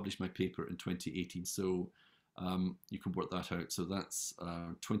just published my paper in 2018. So you can work that out. So that's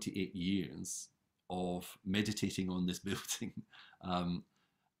 28 years of meditating on this building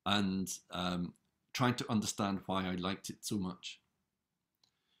and trying to understand why I liked it so much.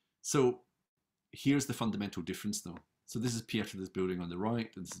 So here's the fundamental difference though. So this is Pietola's building on the right,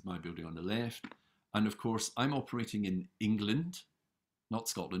 and this is my building on the left. And of course, I'm operating in England, not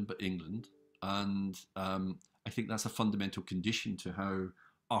Scotland, but England. And I think that's a fundamental condition to how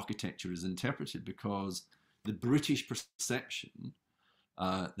architecture is interpreted, because the British perception,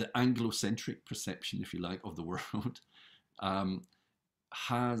 the Anglo-centric perception, if you like, of the world,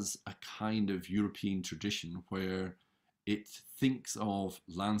 has a kind of European tradition where it thinks of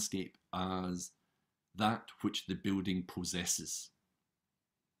landscape as that which the building possesses.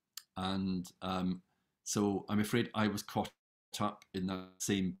 And so I'm afraid I was caught up in that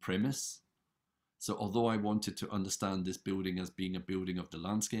same premise. So although I wanted to understand this building as being a building of the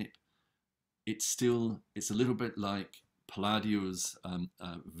landscape, it's a little bit like Palladio's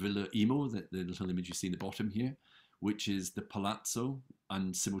Villa Imo, the little image you see in the bottom here, which is the palazzo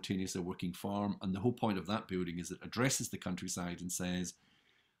and simultaneously a working farm. And the whole point of that building is it addresses the countryside and says,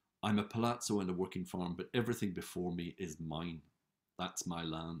 I'm a palazzo and a working farm, but everything before me is mine. That's my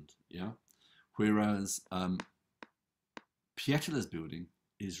land, yeah? Whereas Pietola's building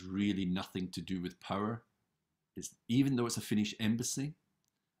is really nothing to do with power. Even though it's a Finnish embassy,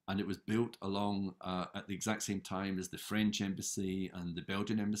 and it was built along at the exact same time as the French embassy and the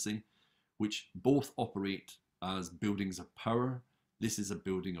Belgian embassy, which both operate as buildings of power, this is a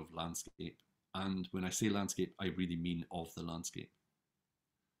building of landscape. And when I say landscape, I really mean of the landscape.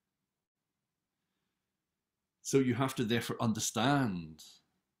 So you have to therefore understand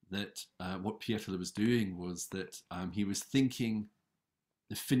that what Pietola was doing was that he was thinking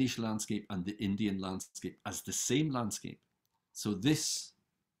the Finnish landscape and the Indian landscape as the same landscape. So this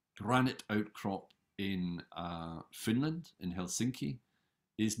granite outcrop in Finland, in Helsinki,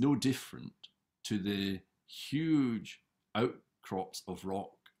 is no different to the huge outcrops of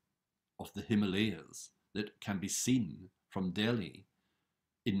rock of the Himalayas that can be seen from Delhi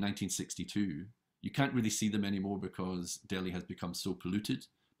in 1962. You can't really see them anymore because Delhi has become so polluted,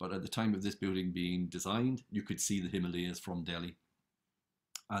 but at the time of this building being designed, you could see the Himalayas from Delhi.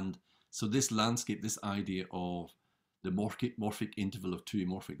 And so this landscape, this idea of the morphic interval of two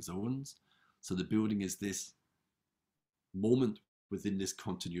morphic zones, so the building is this moment within this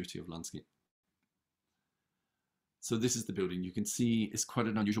continuity of landscape. So this is the building. You can see it's quite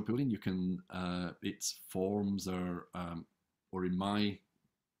an unusual building. You can, its forms are, or in my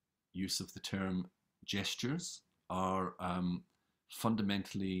use of the term gestures, are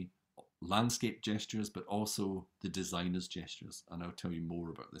fundamentally landscape gestures, but also the designer's gestures. And I'll tell you more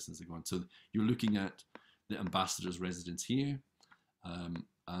about this as I go on. So you're looking at the ambassador's residence here,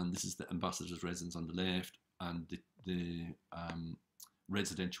 and this is the ambassador's residence on the left, and the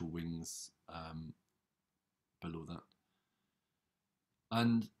residential wings below that.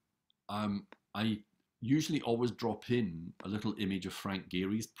 And I usually always drop in a little image of Frank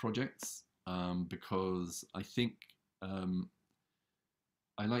Gehry's projects because I think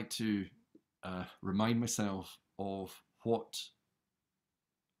I like to remind myself of what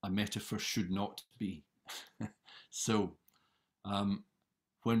a metaphor should not be. So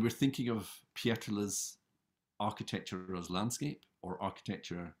when we're thinking of Pietola's architecture as landscape, or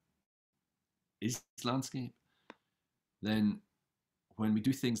architecture is landscape, then when we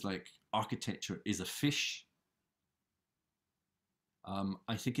do things like architecture is a fish,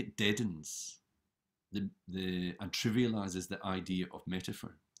 I think it deadens and trivializes the idea of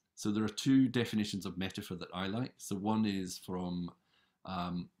metaphor. So there are two definitions of metaphor that I like. So one is from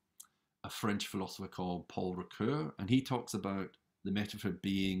a French philosopher called Paul Ricoeur, and he talks about the metaphor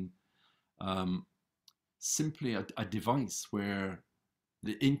being simply a device where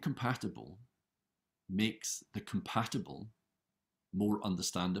the incompatible makes the compatible more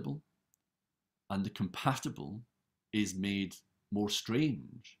understandable, and the compatible is made more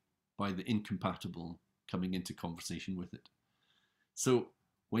strange by the incompatible coming into conversation with it. So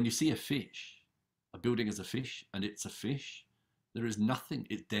when you see a fish, a building is a fish, and it's a fish, there is nothing,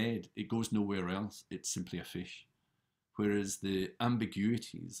 it's dead, it goes nowhere else, it's simply a fish. Whereas the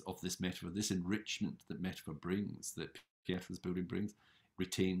ambiguities of this metaphor, this enrichment that metaphor brings, that Pietla's building brings,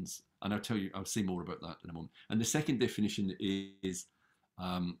 retains. And I'll say more about that in a moment. And the second definition is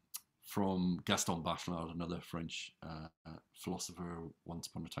from Gaston Bachelard, another French philosopher, once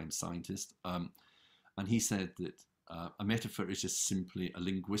upon a time scientist. And he said that a metaphor is just simply a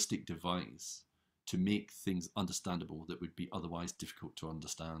linguistic device to make things understandable that would be otherwise difficult to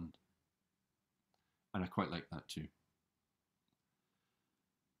understand. And I quite like that too.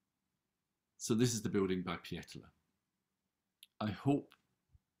 So this is the building by Pietla. I hope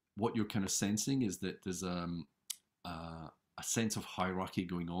what you're kind of sensing is that there's a sense of hierarchy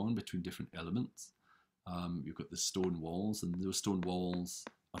going on between different elements. You've got the stone walls, and those stone walls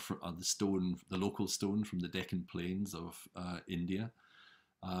are the local stone from the Deccan Plains of India.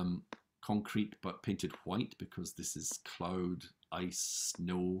 Concrete but painted white because this is cloud, ice,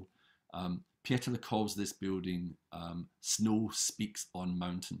 snow. Pietla calls this building Snow Speaks on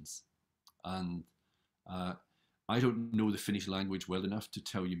Mountains. And I don't know the Finnish language well enough to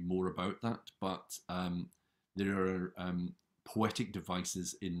tell you more about that, but there are poetic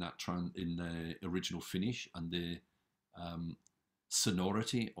devices in the original Finnish, and the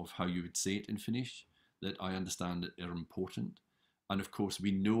sonority of how you would say it in Finnish that I understand are important. And of course,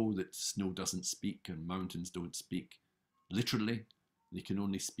 we know that snow doesn't speak and mountains don't speak literally, they can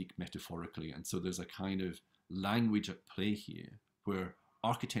only speak metaphorically. And so there's a kind of language at play here where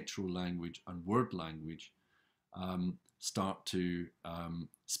architectural language and word language start to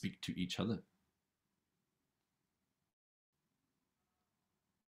speak to each other.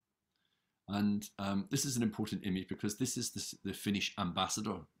 And this is an important image because this is the Finnish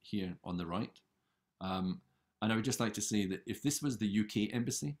ambassador here on the right. And I would just like to say that if this was the UK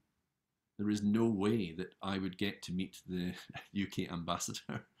embassy, there is no way that I would get to meet the UK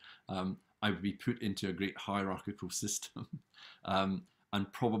ambassador. I would be put into a great hierarchical system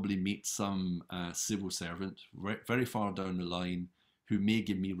and probably meet some civil servant very far down the line who may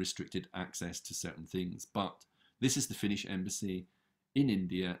give me restricted access to certain things. But this is the Finnish embassy in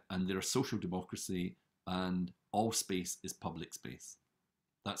India, and they're a social democracy, and all space is public space.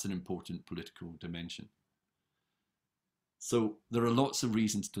 That's an important political dimension. So there are lots of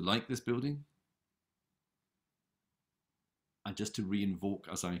reasons to like this building. And just to re-invoke,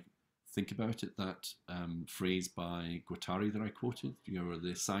 as I think about it, that phrase by Guattari that I quoted,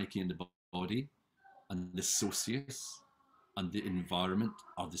 the psyche and the body and the socius and the environment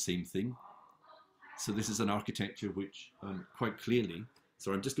are the same thing. So this is an architecture which quite clearly,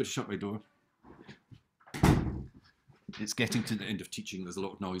 so I'm just going to shut my door. It's getting to the end of teaching, there's a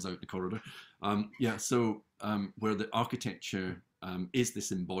lot of noise out in the corridor. Where the architecture is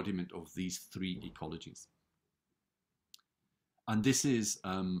this embodiment of these three ecologies. And this is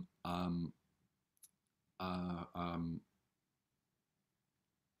a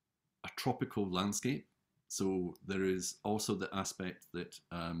tropical landscape. So there is also the aspect that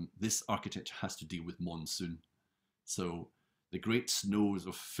this architecture has to deal with monsoon. So the great snows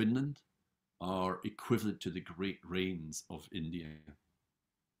of Finland are equivalent to the great rains of India.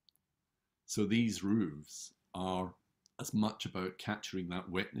 So these roofs are as much about capturing that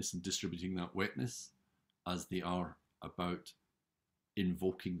wetness and distributing that wetness as they are about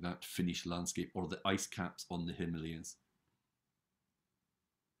invoking that Finnish landscape or the ice caps on the Himalayas.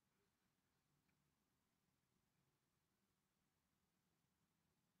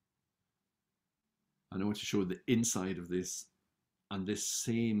 And I want to show the inside of this, and this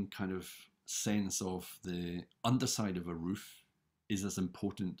same kind of sense of the underside of a roof is as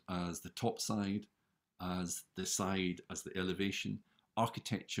important as the top side, as the elevation.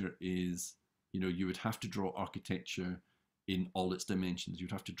 Architecture is, you would have to draw architecture in all its dimensions.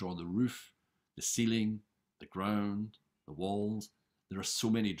 You'd have to draw the roof, the ceiling, the ground, the walls. There are so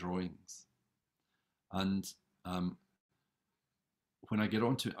many drawings. And when I get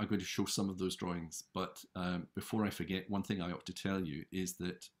on to it, I'm going to show some of those drawings. But before I forget, one thing I ought to tell you is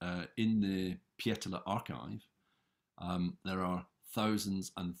that in the Pietla archive, there are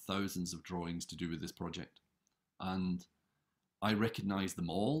thousands and thousands of drawings to do with this project. And I recognize them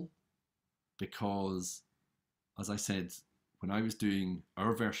all because, as I said, when I was doing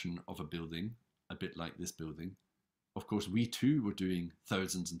our version of a building, a bit like this building, of course, we too were doing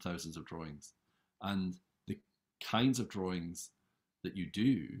thousands and thousands of drawings. And the kinds of drawings that you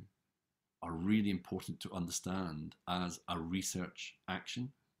do are really important to understand as a research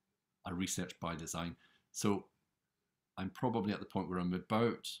action, a research by design. So I'm probably at the point where I'm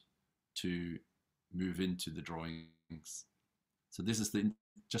about to move into the drawings. So this is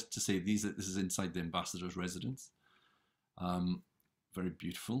just to say, this is inside the ambassador's residence. Very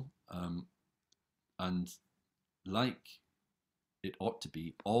beautiful. And like it ought to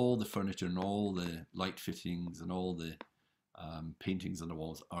be, all the furniture and all the light fittings and all the paintings on the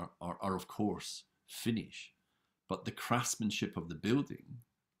walls are of course Finnish, but the craftsmanship of the building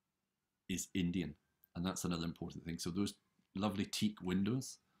is Indian, and that's another important thing. So those lovely teak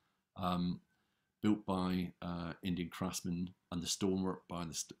windows, built by Indian craftsmen, and the stonework by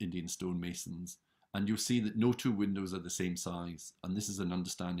the Indian stonemasons, and you'll see that no two windows are the same size, and this is an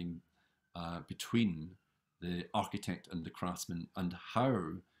understanding between the architect and the craftsman, and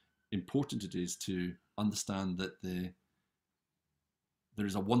how important it is to understand that there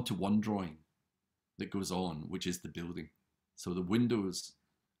is a one-to-one drawing that goes on, which is the building. So the windows,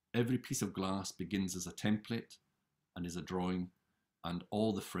 every piece of glass begins as a template and is a drawing, and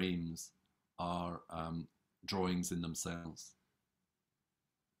all the frames are drawings in themselves.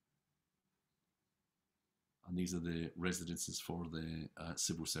 And these are the residences for the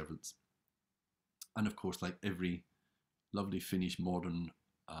civil servants. And of course, like every lovely Finnish modern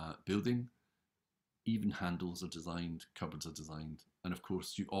building, even handles are designed, cupboards are designed. And of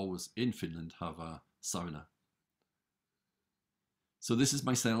course, you always, in Finland, have a sauna. So this is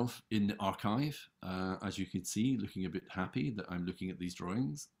myself in the archive, as you can see, looking a bit happy that I'm looking at these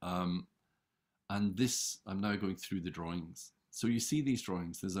drawings. And this, I'm now going through the drawings. So you see these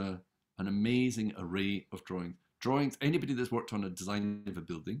drawings, there's an amazing array of drawings. Drawings, anybody that's worked on a design of a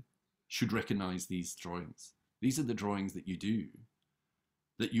building should recognize these drawings. These are the drawings that you do,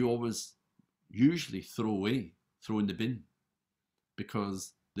 that you always usually throw away, throw in the bin,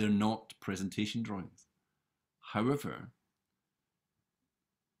 because they're not presentation drawings. However,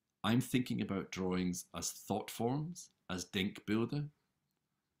 I'm thinking about drawings as thought forms, as denkbeelden,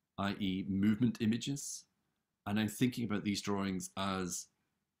 i.e. movement images, and I'm thinking about these drawings as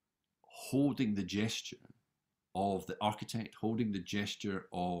holding the gesture of the architect, holding the gesture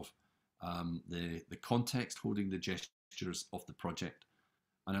of the context, holding the gestures of the project.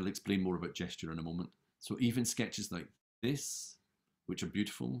 And I'll explain more about gesture in a moment. So even sketches like this, which are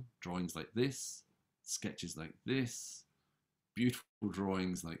beautiful, drawings like this, sketches like this, beautiful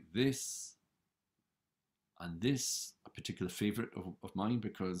drawings like this, and this, a particular favorite of mine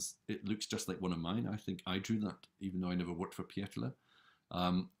because it looks just like one of mine. I think I drew that, even though I never worked for Pietila.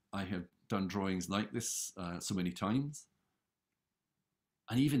 I have done drawings like this so many times.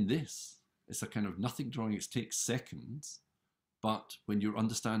 And even this, it's a kind of nothing drawing. It takes seconds, but when you're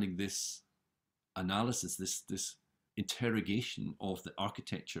understanding this analysis, this interrogation of the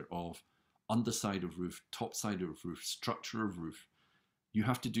architecture of underside of roof, top side of roof, structure of roof, you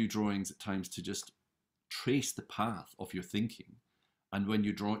have to do drawings at times to just trace the path of your thinking. And when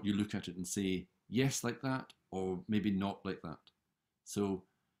you draw it, you look at it and say, yes, like that, or maybe not like that. So,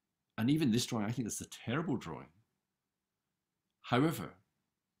 and even this drawing, I think it's a terrible drawing. However,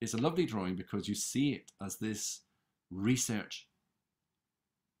 it's a lovely drawing because you see it as this research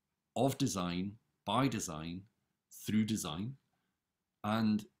of design, by design, through design.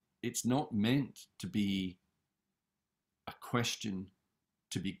 And it's not meant to be a question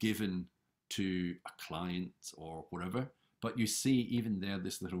to be given to a client or whatever, but you see even there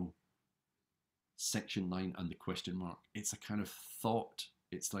this little section line and the question mark. It's a kind of thought.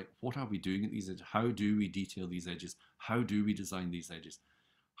 It's like, what are we doing at these edges? How do we detail these edges? How do we design these edges?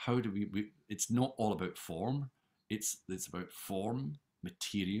 How do we it's not all about form. It's about form,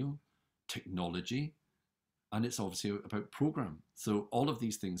 material, technology, and it's obviously about program. So all of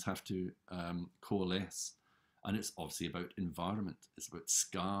these things have to coalesce. And it's obviously about environment. It's about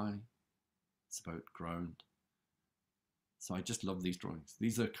sky. It's about ground. So I just love these drawings.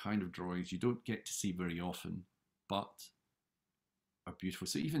 These are kind of drawings you don't get to see very often, but are beautiful.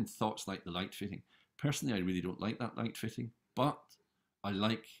 So even thoughts like the light fitting. Personally, I really don't like that light fitting, but I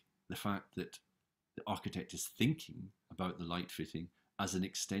like the fact that the architect is thinking about the light fitting as an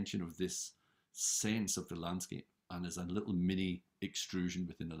extension of this sense of the landscape and as a little mini extrusion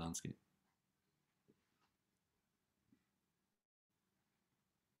within the landscape.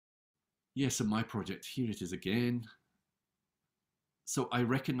 Yes, so my project, here it is again. So I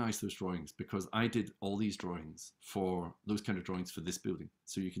recognize those drawings because I did all these drawings for those kind of drawings for this building.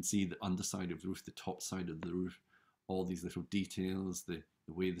 So you can see the underside of the roof, the top side of the roof, all these little details, the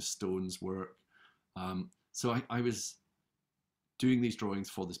way the stones work. So I was doing these drawings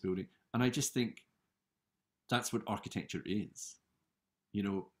for this building, and I just think that's what architecture is. You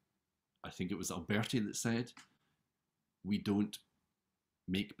know, I think it was Alberti that said, we don't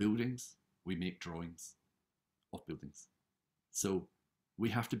make buildings, we make drawings of buildings. So we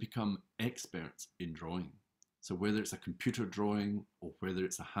have to become experts in drawing. So whether it's a computer drawing or whether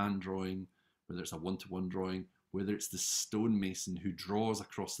it's a hand drawing, whether it's a one-to-one drawing, whether it's the stonemason who draws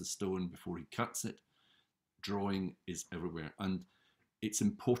across the stone before he cuts it, drawing is everywhere. And it's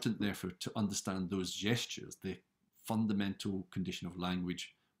important, therefore, to understand those gestures, the fundamental condition of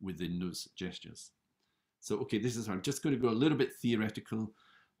language within those gestures. So, okay, this is where I'm just going to go a little bit theoretical,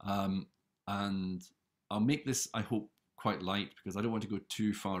 and I'll make this, I hope, quite light because I don't want to go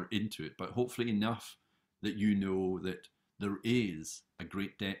too far into it, but hopefully enough that you know that there is a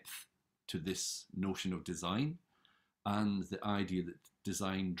great depth to this notion of design, and the idea that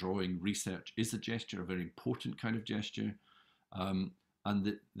design, drawing, research is a gesture, a very important kind of gesture, and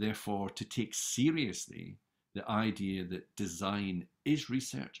that therefore to take seriously the idea that design is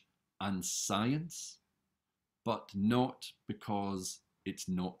research and science, but not because it's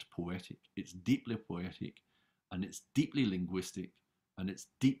not poetic. It's deeply poetic, and it's deeply linguistic, and it's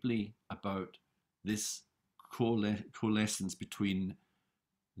deeply about this coalescence between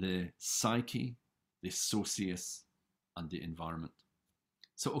the psyche, the socius, and the environment.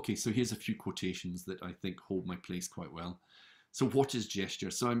 So, okay, so here's a few quotations that I think hold my place quite well. So what is gesture?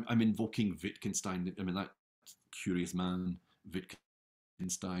 So I'm invoking Wittgenstein, I mean, that curious man,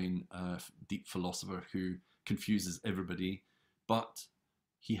 Wittgenstein, deep philosopher who confuses everybody, but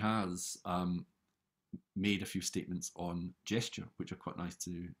he has made a few statements on gesture, which are quite nice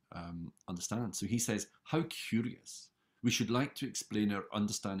to understand. So he says, how curious. We should like to explain our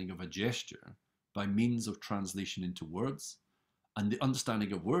understanding of a gesture by means of translation into words, and the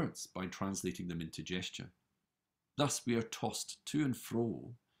understanding of words by translating them into gesture. Thus we are tossed to and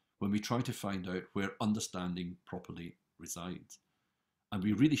fro when we try to find out where understanding properly resides. And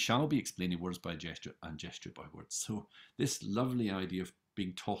we really shall be explaining words by gesture and gesture by words. So this lovely idea of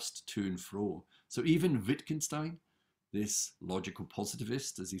being tossed to and fro. So even Wittgenstein, this logical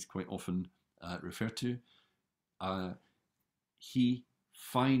positivist, as he's quite often referred to, he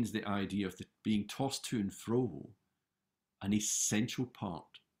finds the idea of being tossed to and fro an essential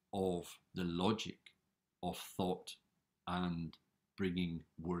part of the logic of thought and bringing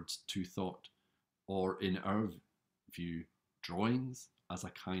words to thought, or in our view, drawings as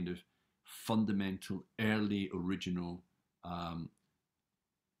a kind of fundamental, early, original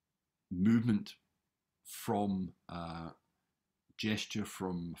movement from gesture,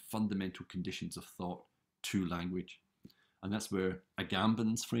 from fundamental conditions of thought to language. And that's where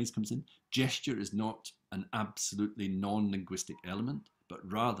Agamben's phrase comes in. Gesture is not an absolutely non-linguistic element, but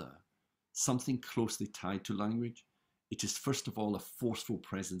rather something closely tied to language. It is first of all a forceful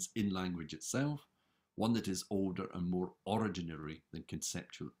presence in language itself, one that is older and more originary than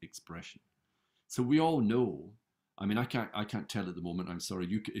conceptual expression. So we all know, I mean, I can't tell at the moment, I'm sorry,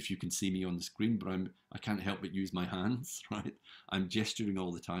 if you can see me on the screen, but I can't help but use my hands, right? I'm gesturing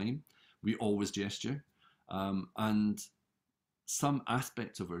all the time. We always gesture. And some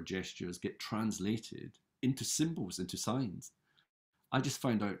aspects of our gestures get translated into symbols, into signs. I just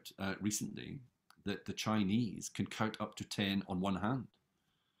found out recently that the Chinese can count up to 10 on one hand.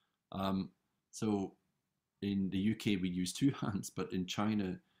 So in the UK we use two hands, but in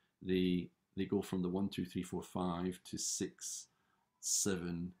China they go from the 1, 2, 3, 4, 5 to 6,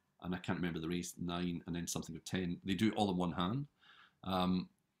 7, and I can't remember the rest, 9, and then something of 10. They do it all in one hand.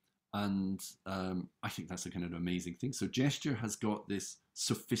 I think that's a kind of amazing thing. So gesture has got this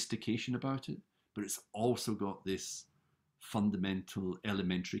sophistication about it, but it's also got this fundamental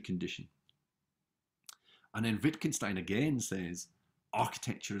elementary condition. And then Wittgenstein again says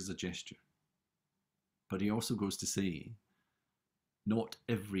architecture is a gesture, but he also goes to say not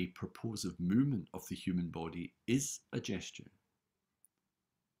every purposive movement of the human body is a gesture.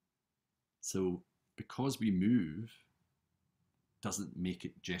 So because we move doesn't make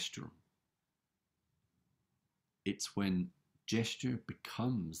it gestural. It's when gesture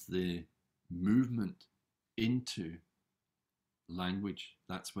becomes the movement into language,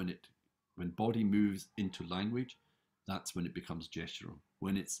 that's when body moves into language, that's when it becomes gestural.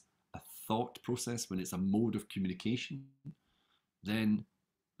 When it's a thought process, when it's a mode of communication, then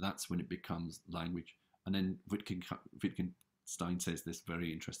that's when it becomes language. And then Wittgenstein says this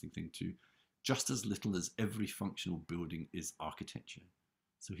very interesting thing too, just as little as every functional building is architecture.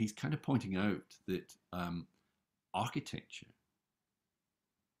 So he's kind of pointing out that architecture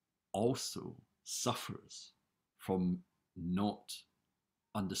also suffers from not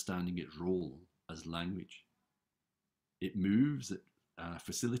understanding its role as language. It moves, it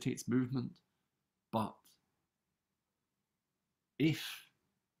facilitates movement, but if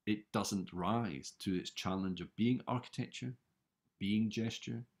it doesn't rise to its challenge of being architecture, being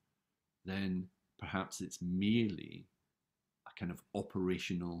gesture, then perhaps it's merely a kind of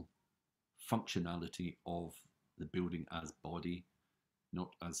operational functionality of the building as body,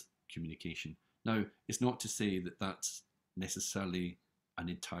 not as communication. Now, it's not to say that that's necessarily an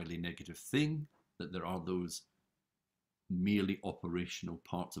entirely negative thing, that there are those merely operational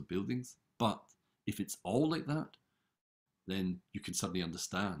parts of buildings, but if it's all like that, then you can suddenly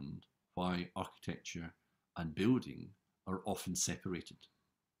understand why architecture and building are often separated.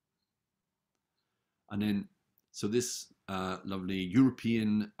 And then, so this lovely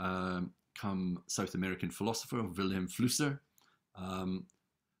European come South American philosopher, Wilhelm Flusser, I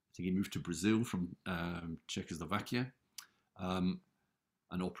think he moved to Brazil from Czechoslovakia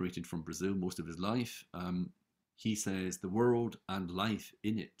and operated from Brazil most of his life. He says the world and life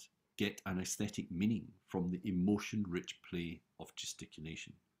in it get an aesthetic meaning from the emotion-rich play of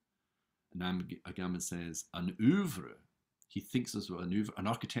gesticulation. And Agamben says an oeuvre, he thinks as well, an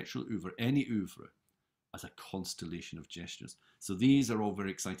architectural oeuvre, any oeuvre, as a constellation of gestures. So these are all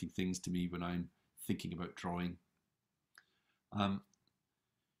very exciting things to me when I'm thinking about drawing.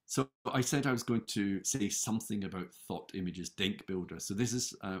 So I said I was going to say something about thought images, Denkbilder. So this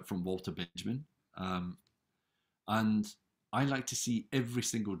is from Walter Benjamin. And I like to see every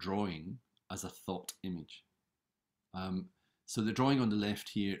single drawing as a thought image. So the drawing on the left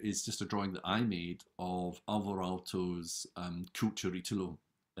here is just a drawing that I made of Alvar Aalto's Kulturitalo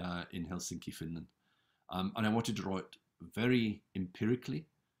in Helsinki, Finland. And I wanted to draw it very empirically,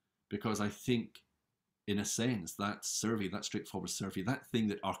 because I think, in a sense, that survey, that straightforward survey, that thing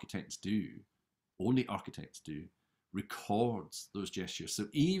that architects do, only architects do, records those gestures. So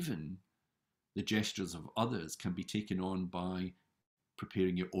even the gestures of others can be taken on by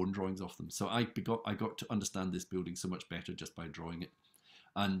preparing your own drawings of them. So I got to understand this building so much better just by drawing it.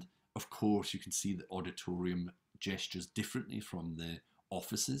 And of course, you can see the auditorium gestures differently from the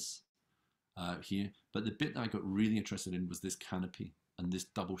offices here. But the bit that I got really interested in was this canopy and this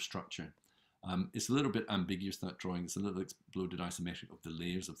double structure. It's a little bit ambiguous, that drawing. It's a little exploded isometric of the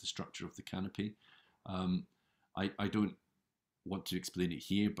layers of the structure of the canopy. I don't want to explain it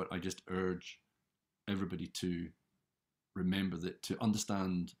here, but I just urge everybody to remember that to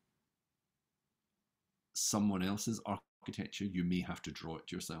understand someone else's architecture, you may have to draw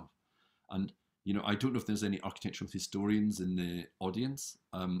it yourself. And, you know, I don't know if there's any architectural historians in the audience,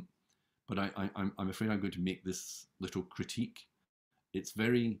 but I'm afraid I'm going to make this little critique. It's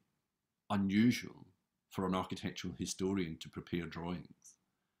very unusual for an architectural historian to prepare drawings,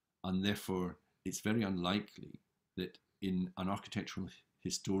 and therefore it's very unlikely that in an architectural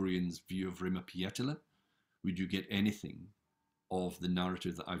historian's view of Rima Pietila would you get anything of the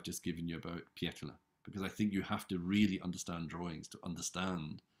narrative that I've just given you about Pietila, because I think you have to really understand drawings to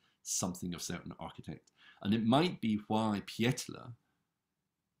understand something of certain architects. And it might be why Pietila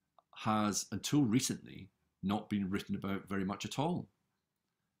has, until recently, not been written about very much at all.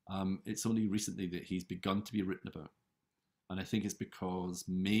 It's only recently that he's begun to be written about. And I think it's because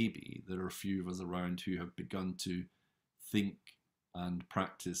maybe there are a few of us around who have begun to think and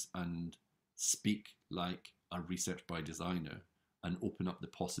practice and speak like a research by designer and open up the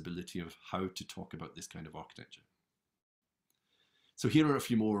possibility of how to talk about this kind of architecture. So here are a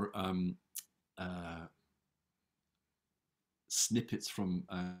few more snippets from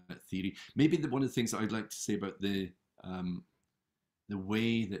theory. Maybe one of the things that I'd like to say about the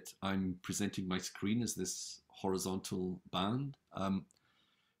way that I'm presenting my screen is this horizontal band,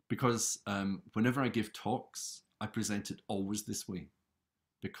 because whenever I give talks, I present it always this way,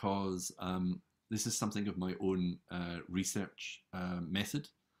 because this is something of my own research method.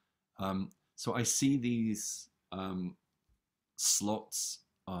 So I see these slots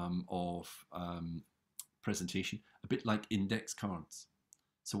of presentation a bit like index cards.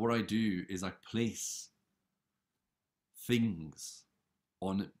 So what I do is I place things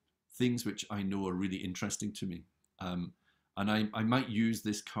on it, things which I know are really interesting to me. And I might use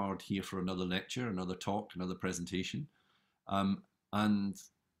this card here for another lecture, another talk, another presentation. And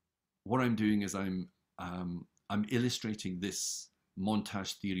what I'm doing is I'm illustrating this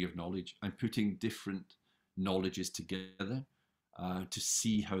montage theory of knowledge. I'm putting different knowledges together to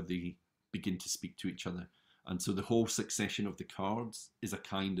see how they begin to speak to each other. And so the whole succession of the cards is a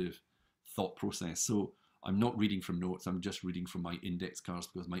kind of thought process. So I'm not reading from notes, I'm just reading from my index cards,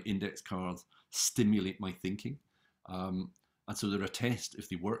 because my index cards stimulate my thinking. And so they're a test if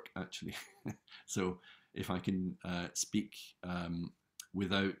they work, actually. So if I can speak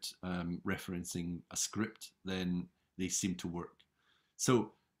without referencing a script, then they seem to work.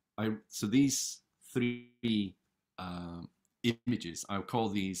 So these three images. I'll call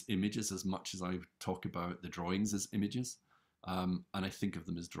these images as much as I talk about the drawings as images, and I think of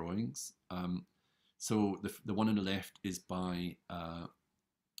them as drawings. So the one on the left is by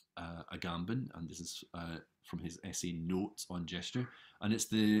Agamben, and this is from his essay Notes on Gesture, and it's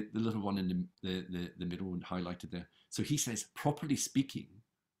the little one in the middle and highlighted there. So he says, properly speaking,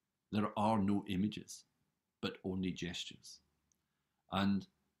 there are no images, but only gestures. And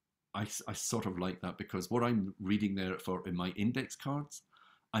I sort of like that, because what I'm reading there for in my index cards,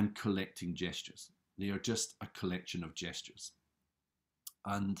 I'm collecting gestures. They are just a collection of gestures.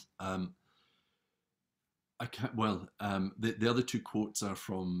 And the other two quotes are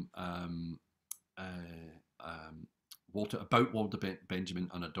from Walter Benjamin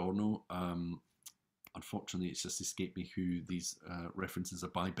and Adorno. Unfortunately, it's just escaped me who these references are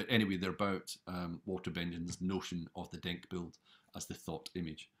by. But anyway, they're about Walter Benjamin's notion of the Denkbild as the thought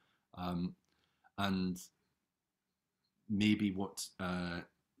image. And maybe what the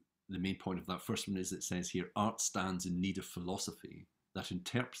main point of that first one is, it says here, art stands in need of philosophy that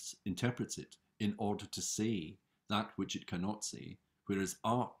interprets it in order to say that which it cannot say, whereas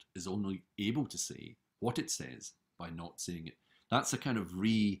art is only able to say what it says by not saying it. That's a kind of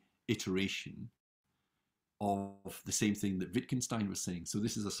reiteration of the same thing that Wittgenstein was saying. So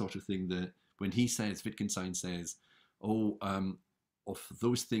this is a sort of thing that when he says, Wittgenstein says, of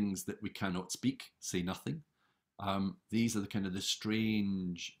those things that we cannot speak, say nothing. These are the kind of the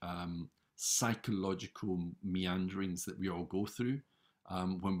strange psychological meanderings that we all go through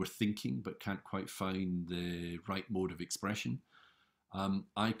when we're thinking but can't quite find the right mode of expression.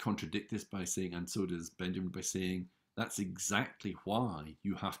 I contradict this by saying, and so does Benjamin, by saying that's exactly why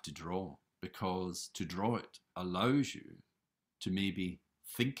you have to draw, because to draw it allows you to maybe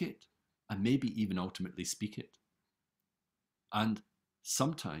think it and maybe even ultimately speak it. And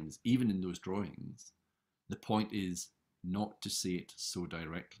sometimes, even in those drawings, the point is not to say it so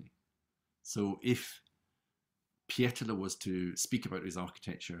directly. So if Pietrola was to speak about his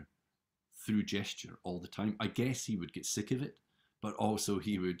architecture through gesture all the time, I guess he would get sick of it, but also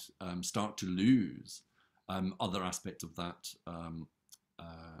he would start to lose other aspects of that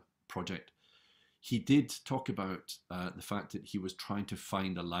project. He did talk about the fact that he was trying to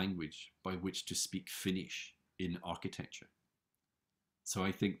find a language by which to speak Finnish in architecture. So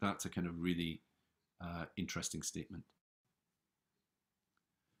I think that's a kind of really interesting statement.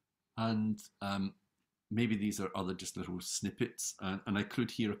 And maybe these are other just little snippets. And I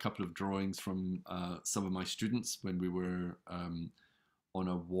include here a couple of drawings from some of my students when we were on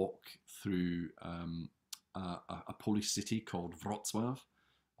a walk through a Polish city called Wrocław.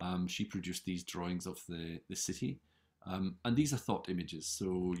 She produced these drawings of the city. And these are thought images.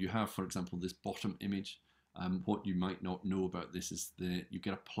 So you have, for example, this bottom image. What you might not know about this is that you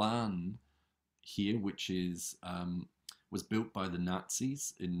get a plan here, which is was built by the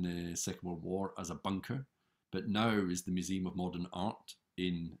Nazis in the Second World War as a bunker, but now is the Museum of Modern Art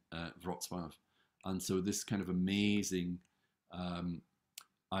in Wrocław. And so this kind of amazing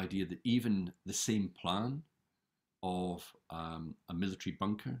idea that even the same plan of a military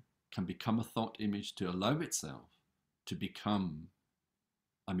bunker can become a thought image to allow itself to become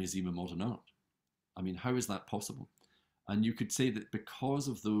a Museum of Modern Art. I mean, how is that possible? And you could say that because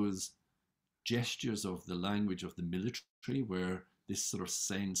of those gestures of the language of the military, where this sort of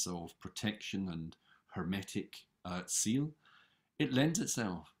sense of protection and hermetic seal, it lends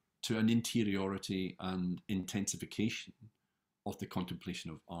itself to an interiority and intensification of the contemplation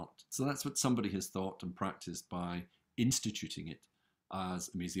of art. So that's what somebody has thought and practiced by instituting it as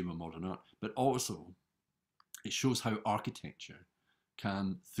a Museum of Modern Art. But also, it shows how architecture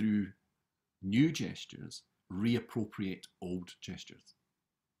can, through new gestures, reappropriate old gestures.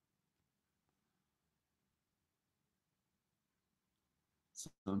 So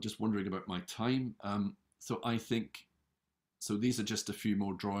I'm just wondering about my time. So I think, so these are just a few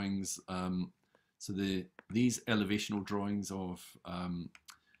more drawings. So these elevational drawings of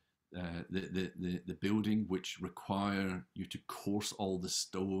the building, which require you to course all the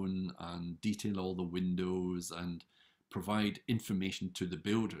stone and detail all the windows and provide information to the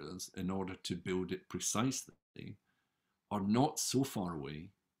builders in order to build it precisely, are not so far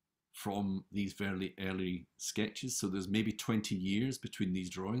away from these very early sketches. So there's maybe 20 years between these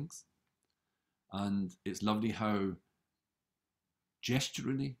drawings. And it's lovely how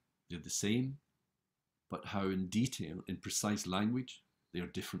gesturally they're the same, but how in detail, in precise language, they are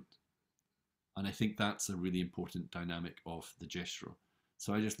different. And I think that's a really important dynamic of the gestural.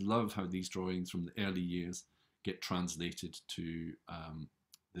 So I just love how these drawings from the early years get translated to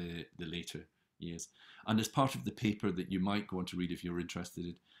the later years. And as part of the paper that you might go on to read if you're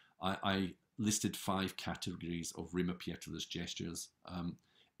interested, I listed 5 categories of Rima Pietola's gestures.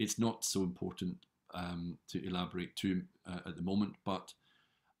 It's not so important to elaborate too at the moment, but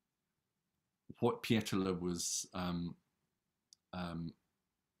what Pietola was,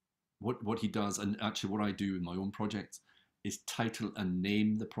 what he does, and actually what I do in my own projects, is title and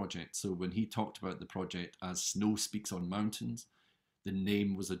name the project. So when he talked about the project as Snow Speaks on Mountains, the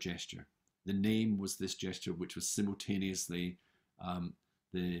name was a gesture. The name was this gesture, which was simultaneously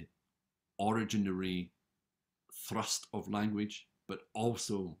the originary thrust of language, but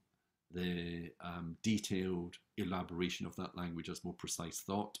also the detailed elaboration of that language as more precise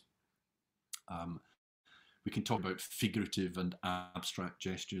thought. We can talk about figurative and abstract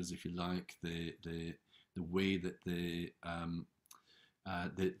gestures, if you like, the way that the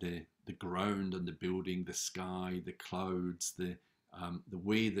ground and the building, the sky, the clouds, the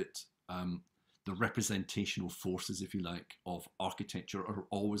way that the representational forces, if you like, of architecture are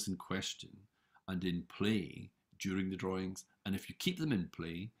always in question and in play during the drawings. And if you keep them in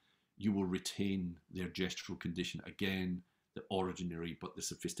play, you will retain their gestural condition. Again, the ordinary but the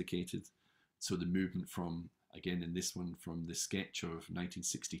sophisticated. So the movement from, again in this one, from the sketch of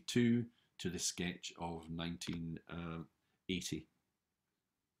 1962 to the sketch of 1980.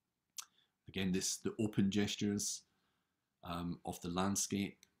 Again, the open gestures of the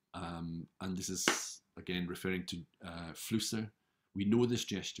landscape. And this is, again, referring to Flusser. We know this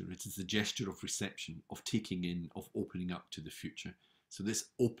gesture. It is the gesture of reception, of taking in, of opening up to the future. So this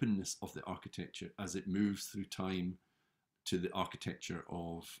openness of the architecture as it moves through time to the architecture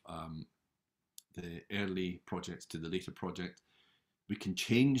of the early projects to the later project, we can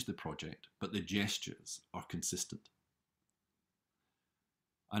change the project, but the gestures are consistent.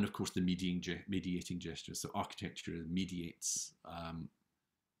 And of course, the mediating gestures. So architecture mediates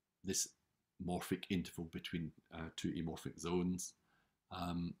this morphic interval between 2 amorphic zones,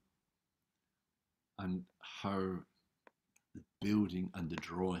 and how the building and the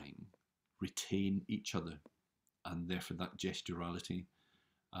drawing retain each other, and therefore that gesturality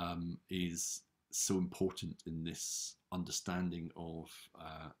is so important in this understanding of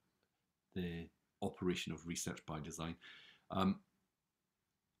the operation of research by design.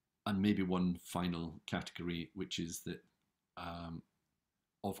 And maybe one final category, which is that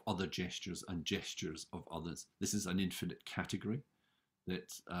of other gestures and gestures of others. This is an infinite category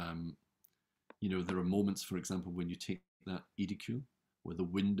that, you know, there are moments, for example, when you take that edicule, where the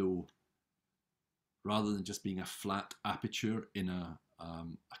window, rather than just being a flat aperture in a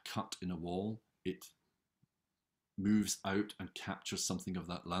cut in a wall, it moves out and captures something of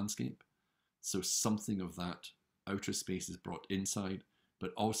that landscape. So something of that outer space is brought inside,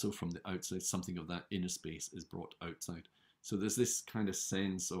 but also from the outside, something of that inner space is brought outside. So there's this kind of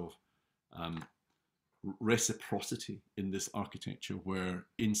sense of reciprocity in this architecture, where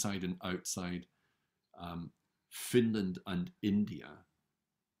inside and outside, Finland and India,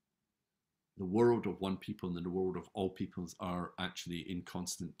 the world of one people and the world of all peoples, are actually in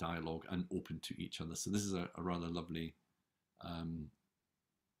constant dialogue and open to each other. So this is a rather lovely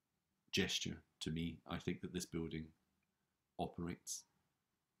gesture to me. I think that this building operates.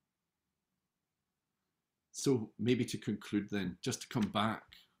 So maybe to conclude then, just to come back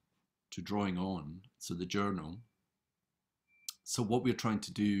to drawing on, so the journal. So what we're trying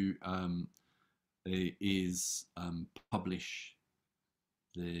to do is publish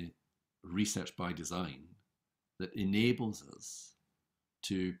the research by design that enables us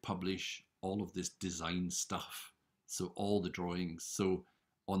to publish all of this design stuff. So all the drawings. So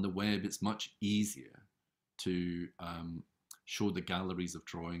on the web, it's much easier to show the galleries of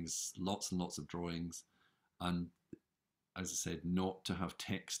drawings, lots and lots of drawings. And as I said, not to have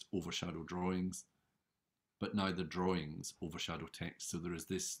text overshadow drawings, but neither drawings overshadow text. So there is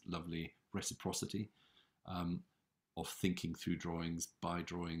this lovely reciprocity of thinking through drawings, by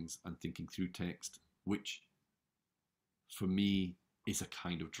drawings, and thinking through text, which for me is a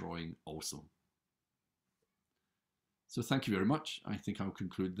kind of drawing also. So thank you very much. I think I'll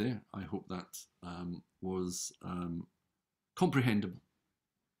conclude there. I hope that was comprehensible.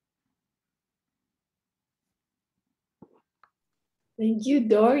 Thank you,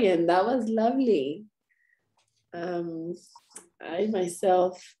 Dorian. That was lovely. I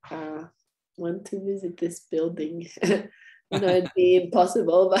myself want to visit this building. You know, it'd be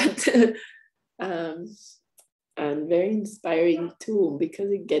impossible, but and very inspiring too,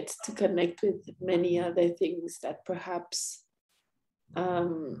 because it gets to connect with many other things that perhaps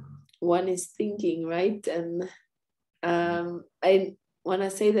one is thinking, right? And I want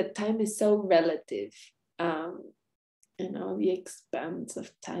to say that time is so relative. You know, the expanse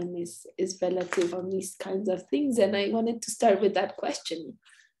of time is relative on these kinds of things. And I wanted to start with that question.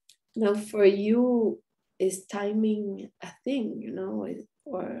 Now, for you, is timing a thing,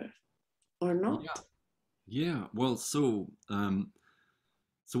 or not? Yeah. Well, so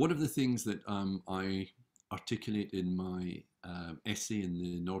one of the things that I articulate in my essay in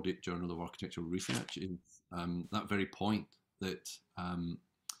the Nordic Journal of Architectural Research is that very point that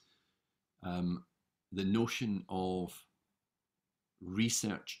the notion of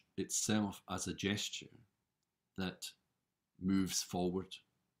research itself as a gesture that moves forward.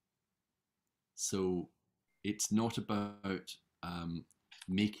 So it's not about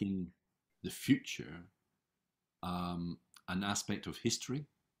making the future an aspect of history,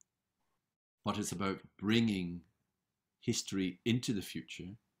 but it's about bringing history into the future,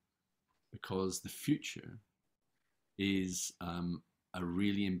 because the future is a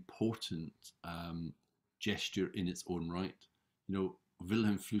really important gesture in its own right.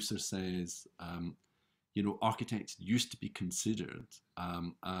 Wilhelm Flusser says, architects used to be considered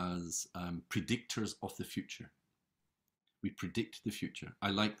as predictors of the future. We predict the future. I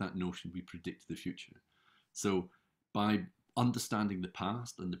like that notion, we predict the future. So by understanding the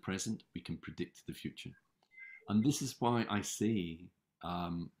past and the present, we can predict the future. And this is why I say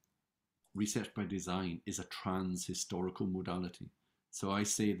research by design is a trans-historical modality. So I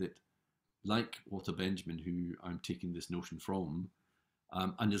say that, like Walter Benjamin, who I'm taking this notion from,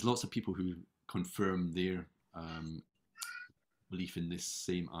 and there's lots of people who confirm their belief in this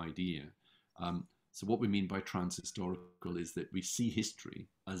same idea. So what we mean by trans-historical is that we see history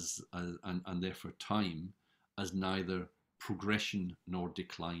and therefore time as neither progression nor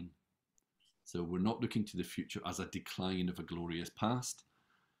decline. So we're not looking to the future as a decline of a glorious past,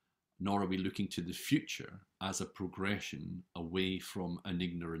 nor are we looking to the future as a progression away from an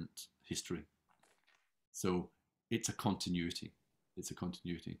ignorant history. So it's a continuity. It's a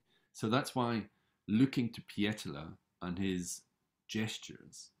continuity. So that's why, looking to Pietola and his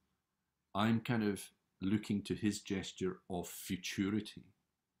gestures, I'm kind of looking to his gesture of futurity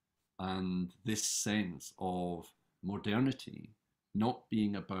and this sense of modernity not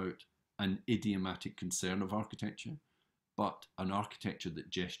being about an idiomatic concern of architecture, but an architecture that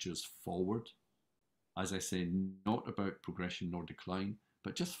gestures forward. As I say, not about progression nor decline,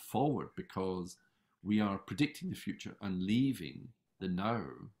 but just forward, because we are predicting the future and leaving the now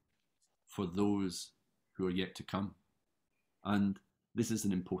for those who are yet to come. And this is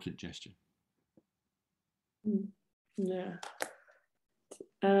an important gesture. Yeah.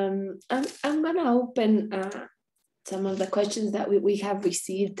 I'm going to open some of the questions that we have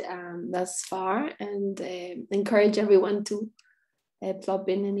received thus far, and encourage everyone to plop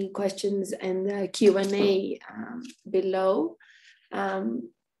in any questions in the Q&A below.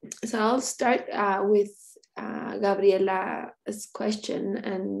 So I'll start with Gabriela's question,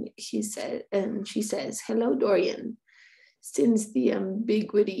 and she says, "Hello, Dorian. Since the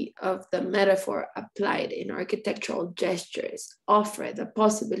ambiguity of the metaphor applied in architectural gestures offer the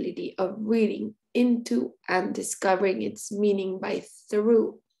possibility of reading into and discovering its meaning by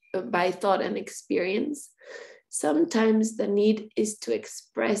thought and experience, sometimes the need is to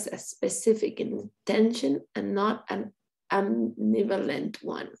express a specific intention and not an ambivalent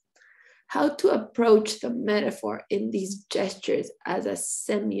one. How to approach the metaphor in these gestures as a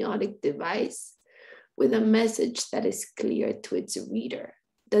semiotic device with a message that is clear to its reader?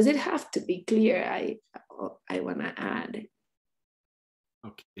 Does it have to be clear? I want to add."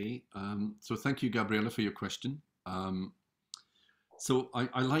 Okay, so thank you, Gabriela, for your question. So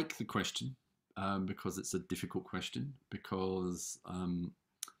I like the question because it's a difficult question, because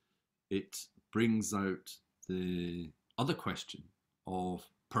it brings out the other question of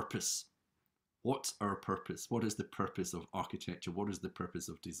purpose. What's our purpose? What is the purpose of architecture? What is the purpose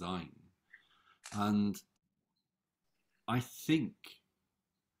of design? And I think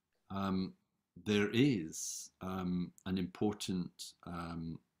there is an important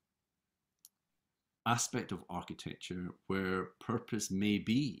aspect of architecture where purpose may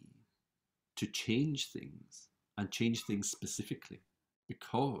be to change things, and change things specifically,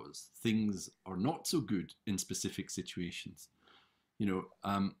 because things are not so good in specific situations.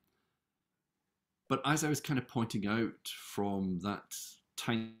 But as I was kind of pointing out from that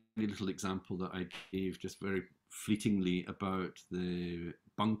tiny little example that I gave just very fleetingly about the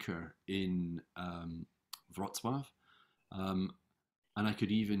bunker in Wrocław, and I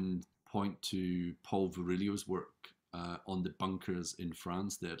could even point to Paul Virilio's work on the bunkers in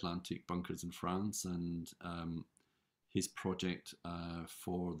France, the Atlantic bunkers in France, and his project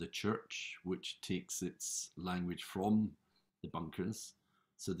for the church, which takes its language from the bunkers.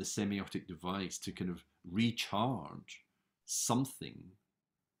 So the semiotic device to kind of recharge something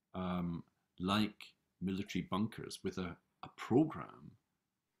like military bunkers with a program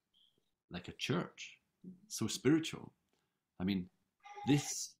like a church, so spiritual. I mean,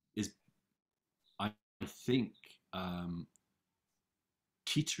 this is, I think,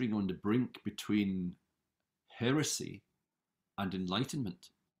 teetering on the brink between heresy and enlightenment.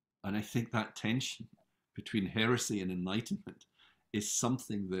 And I think that tension between heresy and enlightenment is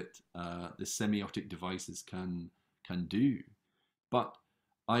something that the semiotic devices can do. But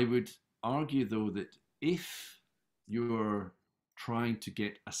I would argue, though, that if you're trying to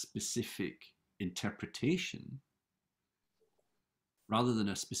get a specific interpretation rather than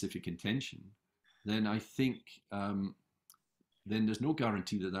a specific intention, then I think then there's no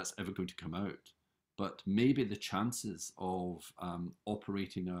guarantee that that's ever going to come out. But maybe the chances of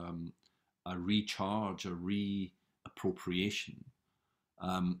operating a recharge, a reappropriation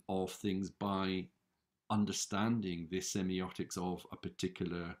of things by understanding the semiotics of a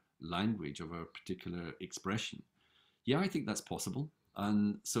particular language, of a particular expression. Yeah, I think that's possible.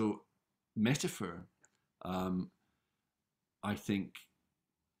 And so metaphor, I think,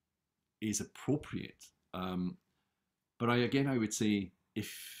 is appropriate. But I would say,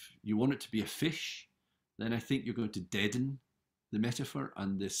 if you want it to be a fish, then I think you're going to deaden the metaphor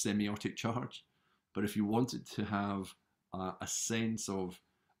and the semiotic charge. But if you want it to have a sense of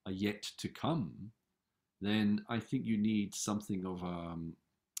a yet to come, then I think you need something of a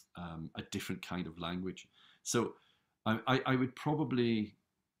different kind of language. So I would probably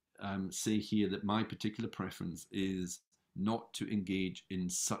say here that my particular preference is not to engage in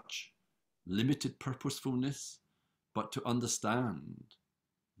such limited purposefulness, but to understand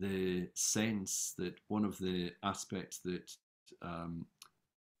the sense that one of the aspects that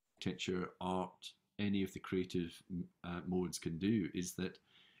architecture, art, any of the creative modes can do is that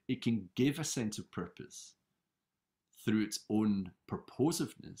it can give a sense of purpose through its own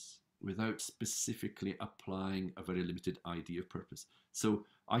purposiveness without specifically applying a very limited idea of purpose. So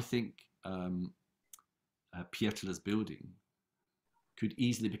I think Pietrla's building could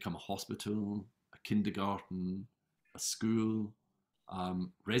easily become a hospital, a kindergarten, a school,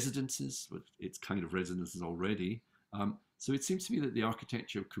 residences, but it's kind of residences already. So it seems to me that the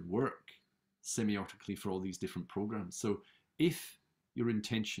architecture could work semiotically for all these different programs. So if your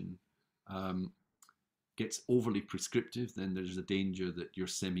intention gets overly prescriptive, then there's a danger that your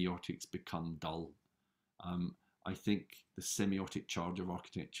semiotics become dull. I think the semiotic charge of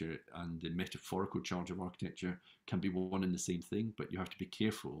architecture and the metaphorical charge of architecture can be one and the same thing, but you have to be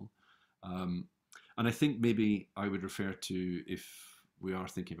careful. And I think maybe I would refer to, if we are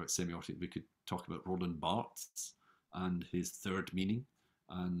thinking about semiotic, we could talk about Roland Barthes and his third meaning,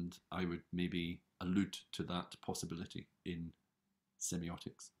 and I would maybe allude to that possibility in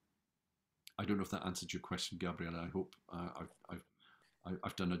semiotics. I don't know if that answered your question, Gabriella. I hope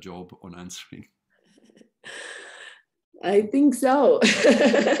I've done a job on answering. I think so.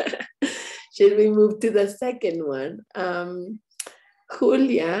 Should we move to the second one?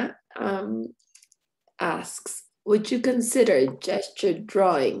 Julia asks, would you consider gesture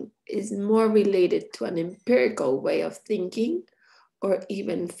drawing is more related to an empirical way of thinking or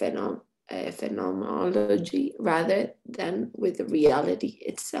even phenomenology rather than with reality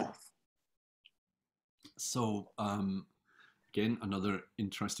itself? So again, another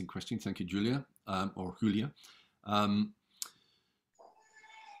interesting question. Thank you, Julia, or Julia.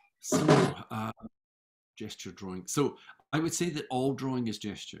 Gesture drawing. So I would say that all drawing is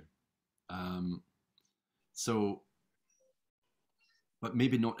gesture. But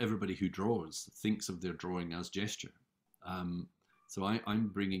maybe not everybody who draws thinks of their drawing as gesture. So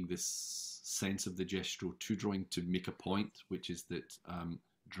I'm bringing this sense of the gestural to drawing to make a point, which is that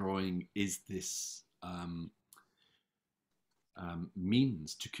drawing is this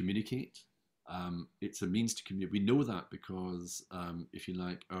means to communicate. It's a means to communicate. We know that because, if you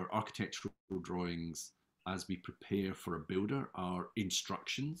like, our architectural drawings, as we prepare for a builder, are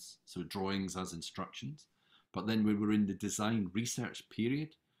instructions. So drawings as instructions. But then when we're in the design research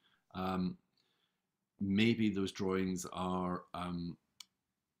period, maybe those drawings are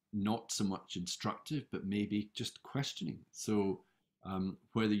not so much instructive, but maybe just questioning. So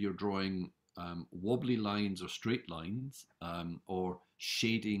whether you're drawing wobbly lines or straight lines, or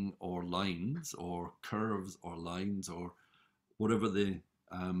shading or lines or curves or lines or whatever the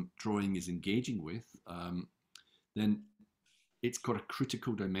drawing is engaging with, then it's got a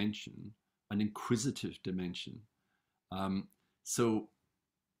critical dimension, an inquisitive dimension. So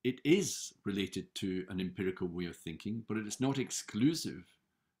it is related to an empirical way of thinking, but it is not exclusive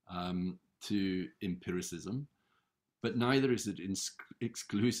to empiricism, but neither is it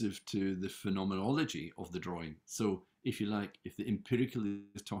exclusive to the phenomenology of the drawing. So if you like, if the empirical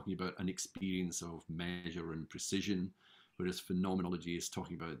is talking about an experience of measure and precision, whereas phenomenology is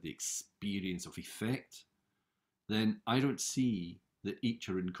talking about the experience of effect, then I don't see that each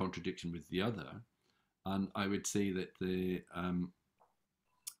are in contradiction with the other. And I would say that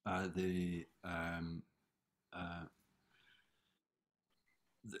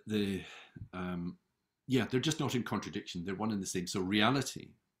yeah, they're just not in contradiction. They're one and the same. So reality.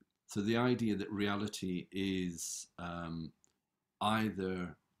 So the idea that reality is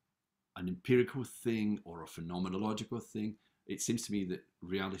either an empirical thing or a phenomenological thing, it seems to me that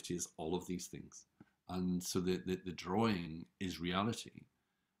reality is all of these things. And so the drawing is reality.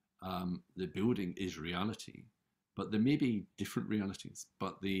 The building is reality. But there may be different realities,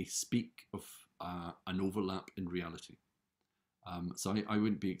 but they speak of an overlap in reality. So I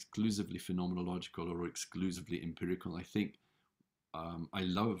wouldn't be exclusively phenomenological or exclusively empirical. I think I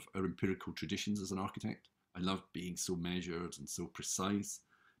love our empirical traditions as an architect. I love being so measured and so precise,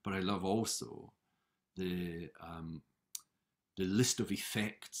 but I love also the list of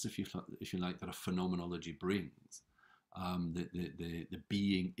effects, if you like, that a phenomenology brings. The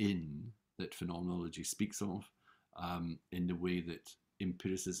being in that phenomenology speaks of, in the way that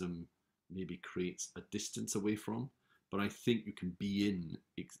empiricism maybe creates a distance away from. But I think you can be in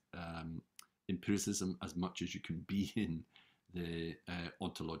empiricism as much as you can be in the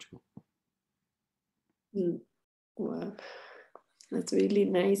ontological. Wow, that's really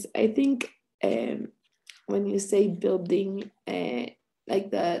nice. I think when you say building,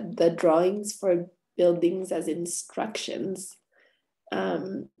 like the drawings for buildings as instructions,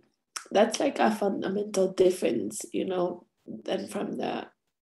 that's like a fundamental difference, you know, than from the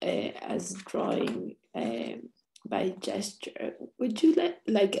as drawing by gesture. Would you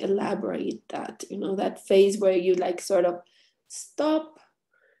like elaborate that, you know, that phase where you like sort of stop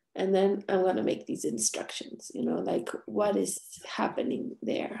and then I'm gonna make these instructions, you know, like what is happening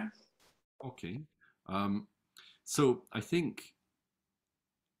there? Okay. So I think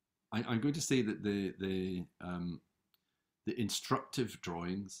I'm going to say that the instructive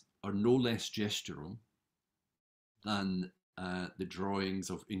drawings are no less gestural than the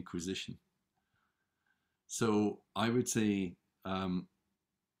drawings of Inquisition. So I would say,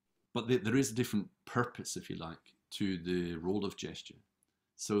 but there is a different purpose, if you like, to the role of gesture.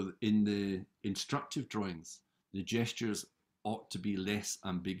 So in the instructive drawings, the gestures ought to be less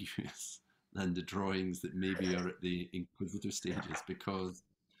ambiguous than the drawings that maybe are at the inquisitive stages, because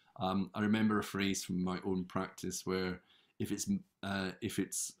I remember a phrase from my own practice where if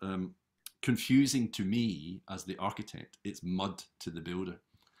it's confusing to me as the architect, it's mud to the builder.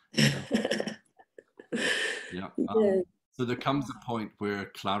 Yeah. So there comes a point where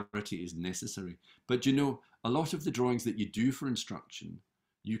clarity is necessary. But you know, a lot of the drawings that you do for instruction,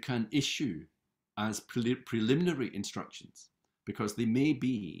 you can issue as preliminary instructions, because they may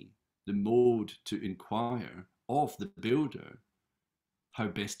be the mode to inquire of the builder how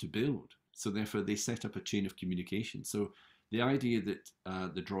best to build. So therefore they set up a chain of communication. So the idea that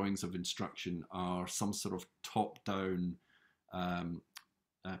the drawings of instruction are some sort of top-down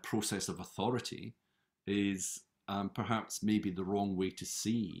process of authority is perhaps maybe the wrong way to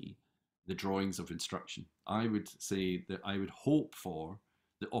see the drawings of instruction. I would say that I would hope for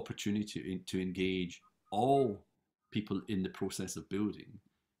the opportunity to engage all people in the process of building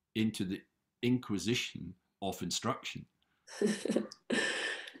into the inquisition of instruction.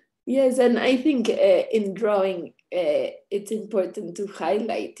 Yes, and I think in drawing, it's important to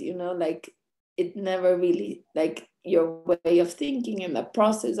highlight, you know, like it never really, like your way of thinking and the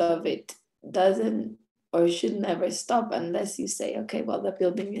process of it doesn't or should never stop unless you say, okay, well, the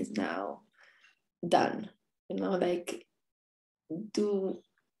building is now done. You know, like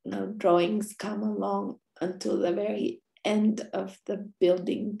drawings come along until the very end of the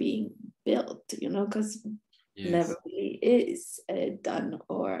building being built, you know, because yes, never really is done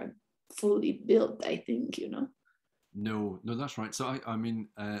or fully built, I think, you know. No, that's right. So I mean,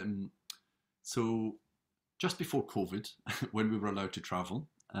 so just before COVID, when we were allowed to travel,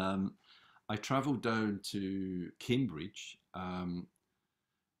 I travelled down to Cambridge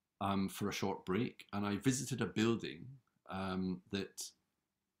for a short break, and I visited a building that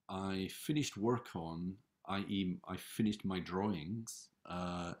I finished work on, i.e. I finished my drawings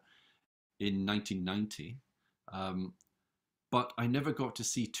in 1990, but I never got to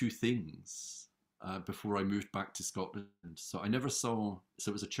see two things before I moved back to Scotland. So I never saw,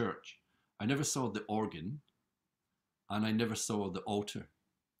 so it was a church, I never saw the organ, and I never saw the altar.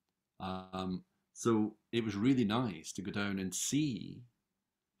 So it was really nice to go down and see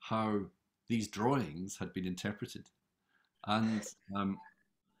how these drawings had been interpreted. And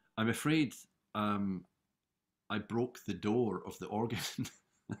I'm afraid I broke the door of the organ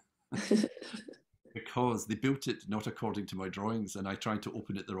because they built it not according to my drawings, and I tried to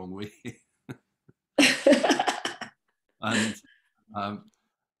open it the wrong way.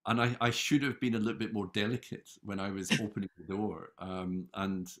 and I should have been a little bit more delicate when I was opening the door.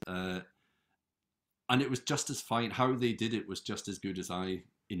 And it was just as fine. How they did it was just as good as I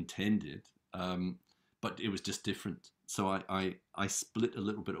intended, but it was just different. So I split a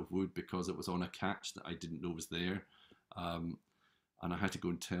little bit of wood because it was on a catch that I didn't know was there. And I had to go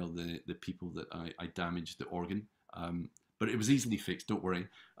and tell the people that I damaged the organ. But it was easily fixed, don't worry.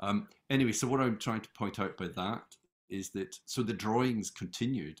 Anyway, so what I'm trying to point out by that is that, so the drawings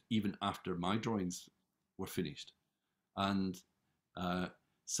continued even after my drawings were finished. And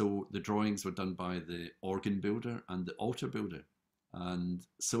so the drawings were done by the organ builder and the altar builder. And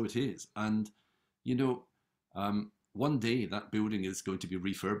so it is. And, you know, one day that building is going to be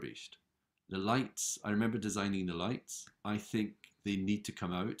refurbished. The lights, I remember designing the lights. I think they need to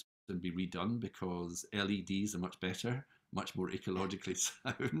come out and be redone because LEDs are much better, much more ecologically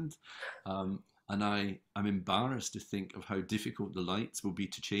sound. And I'm embarrassed to think of how difficult the lights will be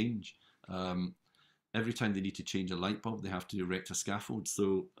to change. Every time they need to change a light bulb, they have to erect a scaffold.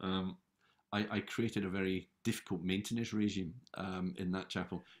 So I created a very difficult maintenance regime in that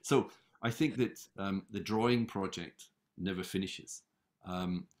chapel. So I think that the drawing project never finishes.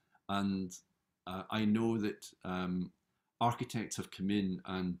 And I know that architects have come in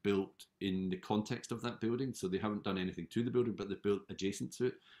and built in the context of that building. So they haven't done anything to the building, but they've built adjacent to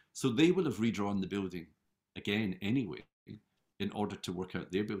it. So they will have redrawn the building again anyway in order to work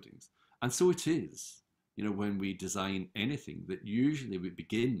out their buildings. And so it is, you know, when we design anything, that usually we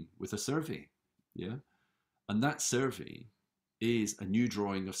begin with a survey, yeah? And that survey is a new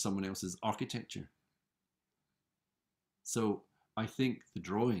drawing of someone else's architecture. So I think the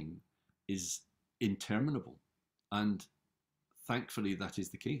drawing is interminable, and thankfully that is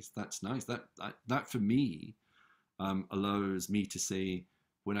the case. That's nice. That for me allows me to say,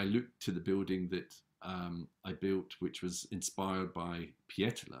 when I look to the building that I built, which was inspired by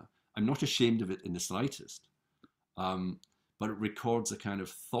Pietrola, I'm not ashamed of it in the slightest, but it records a kind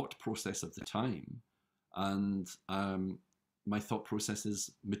of thought process of the time, and my thought processes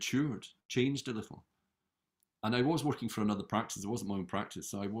matured, changed a little. And I was working for another practice. It wasn't my own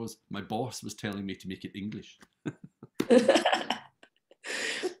practice. So my boss was telling me to make it English.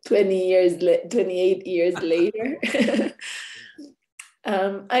 28 years later.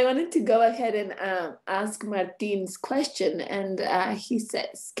 I wanted to go ahead and ask Martin's question. And he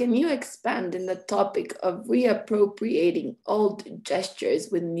says, can you expand in the topic of reappropriating old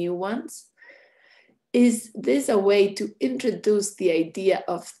gestures with new ones? Is this a way to introduce the idea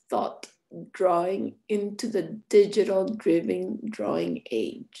of thought drawing into the digital-driven drawing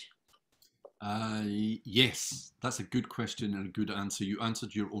age? Yes, that's a good question and a good answer. You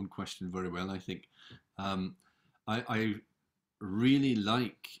answered your own question very well, I think. I really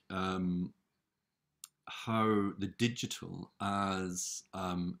like how the digital as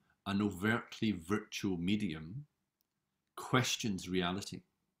an overtly virtual medium questions reality.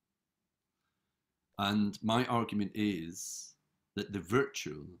 And my argument is that the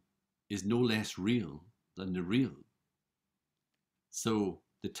virtual is no less real than the real. So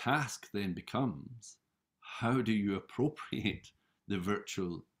the task then becomes, how do you appropriate the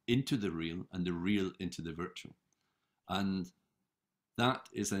virtual into the real and the real into the virtual? And that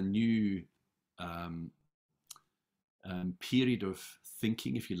is a new period of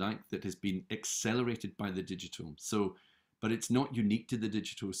thinking, if you like, that has been accelerated by the digital. So, but it's not unique to the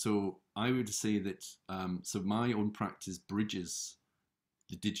digital. So I would say that, so my own practice bridges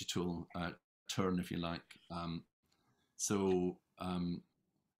the digital turn, if you like.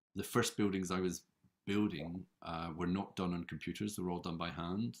 The first buildings I was building were not done on computers, they were all done by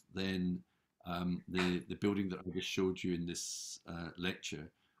hand. Then the building that I just showed you in this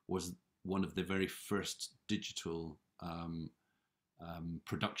lecture was one of the very first digital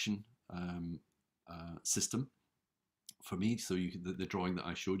production system for me. So the drawing that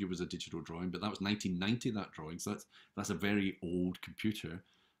I showed you was a digital drawing, but that was 1990, that drawing. So that's a very old computer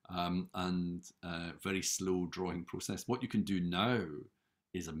and very slow drawing process. What you can do now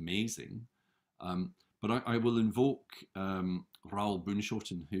is amazing. But I will invoke Raoul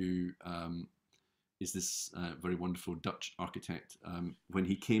Bunschoten, who is this very wonderful Dutch architect. When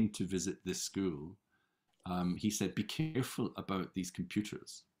he came to visit this school, he said, be careful about these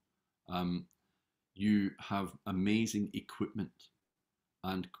computers. You have amazing equipment,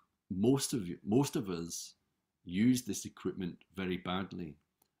 and most of us use this equipment very badly.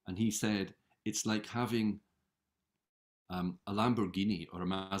 And he said, it's like having a Lamborghini or a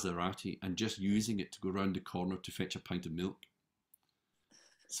Maserati and just using it to go around the corner to fetch a pint of milk.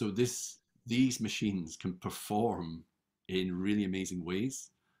 So this these machines can perform in really amazing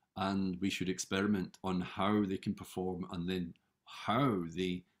ways, and we should experiment on how they can perform and then how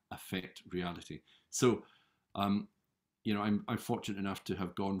they affect reality. So, you know, I'm fortunate enough to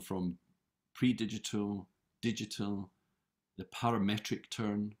have gone from pre-digital, digital, the parametric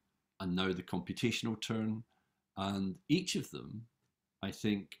turn, and now the computational turn. And each of them, I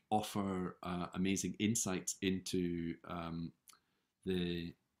think, offer amazing insights into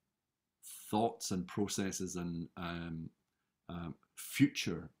the thoughts and processes and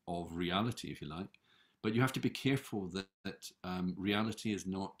future of reality, if you like. But you have to be careful that reality is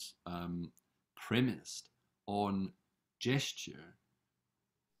not premised on gesture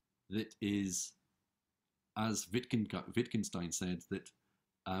that is, as Wittgenstein said, that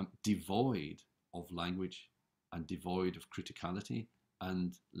devoid of language and devoid of criticality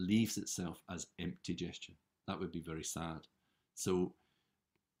and leaves itself as empty gesture. That would be very sad. So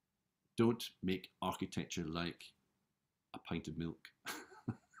don't make architecture like a pint of milk.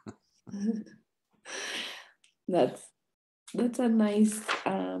 That's a nice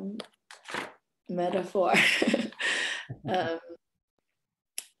metaphor.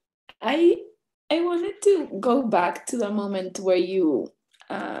 I wanted to go back to the moment where you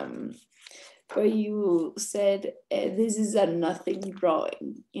said this is a nothing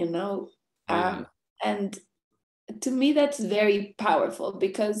drawing, you know, and to me that's very powerful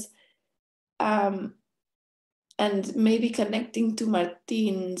because and maybe connecting to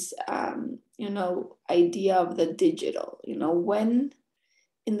Martin's you know, idea of the digital, you know, when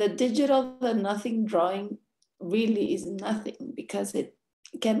in the digital the nothing drawing really is nothing because it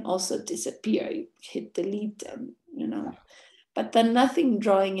can also disappear. You hit delete and, you know, but the nothing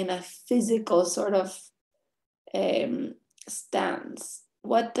drawing in a physical sort of stance,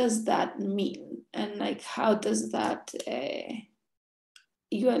 what does that mean? And like, how does that,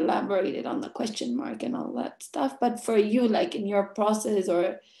 you elaborated on the question mark and all that stuff, but for you, like in your process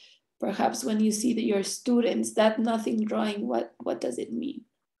or perhaps when you see that your students, that nothing drawing, what does it mean?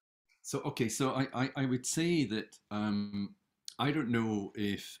 So, okay, so I would say that I don't know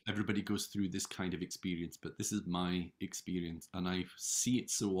if everybody goes through this kind of experience, but this is my experience and I see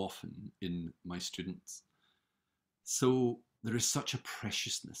it so often in my students. So there is such a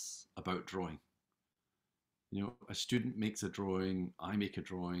preciousness about drawing. You know, a student makes a drawing, I make a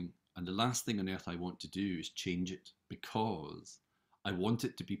drawing, and the last thing on earth I want to do is change it because I want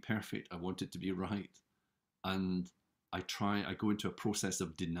it to be perfect, I want it to be right. And I go into a process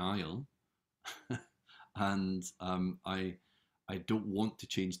of denial and I don't want to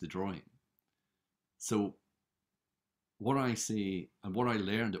change the drawing. So what I say and what I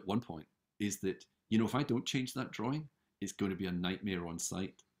learned at one point is that, you know, if I don't change that drawing, it's going to be a nightmare on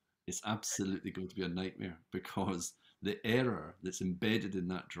site. It's absolutely going to be a nightmare because the error that's embedded in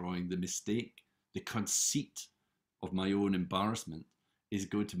that drawing, the mistake, the conceit of my own embarrassment is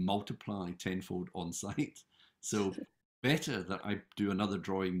going to multiply tenfold on site. So better that I do another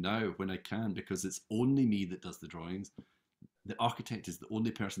drawing now when I can, because it's only me that does the drawings. The architect is the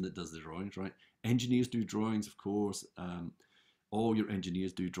only person that does the drawings, right? Engineers do drawings, of course. All your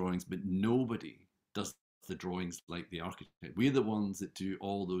engineers do drawings, but nobody does the drawings like the architect. We're the ones that do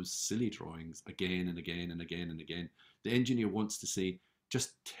all those silly drawings again and again and again and again. The engineer wants to say,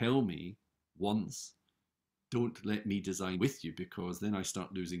 just tell me once, don't let me design with you, because then I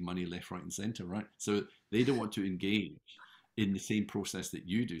start losing money left, right, and center, right? So they don't want to engage in the same process that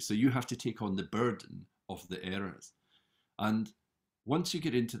you do. So you have to take on the burden of the errors. And once you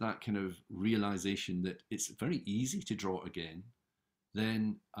get into that kind of realization that it's very easy to draw again,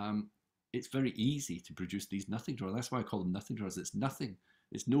 then it's very easy to produce these nothing drawings. That's why I call them nothing drawings. It's nothing.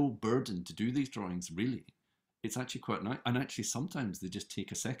 It's no burden to do these drawings, really. It's actually quite nice. And actually, sometimes they just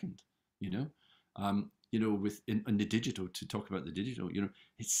take a second, you know. You know, in the digital, to talk about the digital, you know,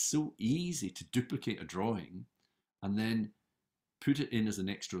 it's so easy to duplicate a drawing and then put it in as an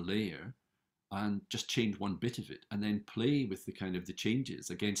extra layer and just change one bit of it and then play with the kind of the changes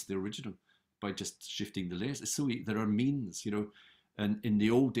against the original by just shifting the layers. It's so there are means, you know, and in the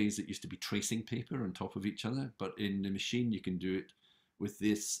old days it used to be tracing paper on top of each other, but in the machine you can do it with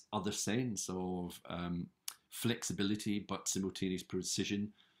this other sense of flexibility but simultaneous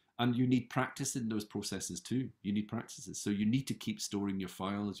precision. And you need practice in those processes too. You need practices. So you need to keep storing your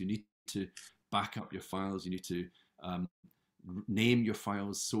files. You need to back up your files. You need to name your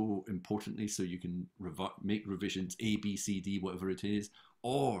files so importantly so you can make revisions A, B, C, D, whatever it is,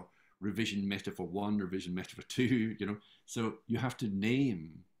 or revision metaphor 1, revision metaphor 2, you know. So you have to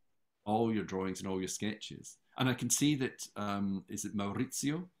name all your drawings and all your sketches. And I can see that, is it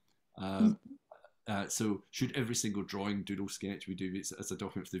Maurizio? So should every single drawing, doodle, sketch we do as a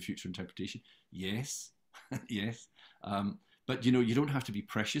document for the future interpretation? Yes, yes. But you don't have to be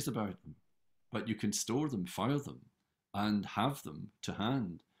precious about them, but you can store them, file them, and have them to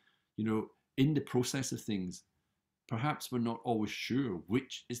hand. In the process of things, perhaps we're not always sure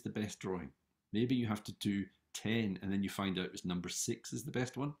which is the best drawing. Maybe you have to do 10 and then you find out it's number 6 is the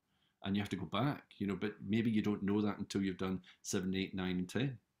best one and you have to go back, but maybe you don't know that until you've done 7, 8, 9, and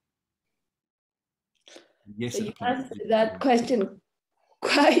 10. Yes, so you answered that question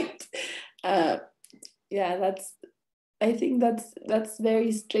quite, yeah, I think that's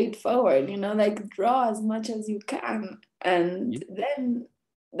very straightforward, like draw as much as you can, and then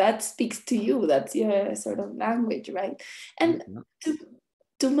that speaks to you. That's your sort of language, right? And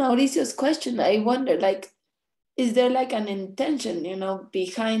to Mauricio's question, I wonder, like, is there like an intention,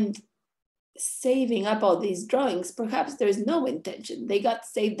 behind saving up all these drawings? Perhaps there's no intention. They got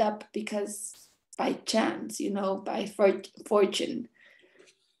saved up because by chance, by fortune.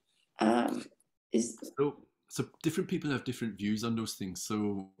 So different people have different views on those things.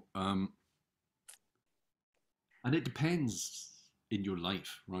 So, and it depends in your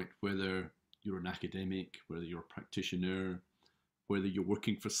life, right? Whether you're an academic, whether you're a practitioner, whether you're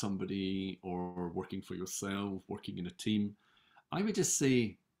working for somebody or working for yourself, working in a team. I would just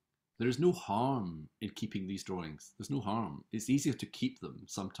say there is no harm in keeping these drawings. There's no harm. It's easier to keep them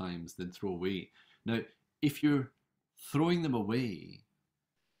sometimes than throw away. Now, if you're throwing them away,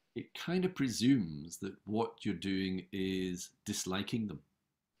 it kind of presumes that what you're doing is disliking them.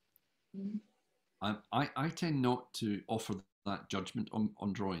 I tend not to offer that judgment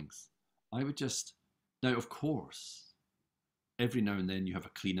on drawings. I would just, now of course, every now and then you have a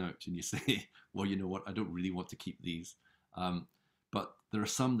clean out and you say, well, you know what, I don't really want to keep these. But there are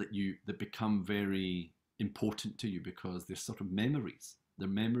some that become very important to you because they're sort of memories. They're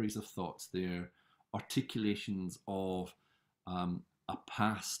memories of thoughts. They're articulations of a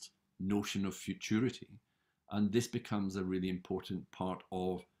past notion of futurity. And this becomes a really important part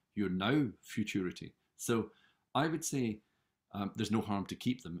of your now futurity. So I would say there's no harm to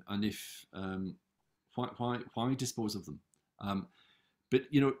keep them. And if why dispose of them? But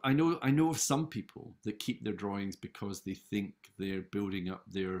I know of some people that keep their drawings because they think they're building up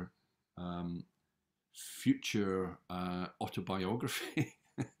their future autobiography.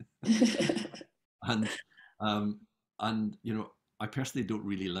 and I personally don't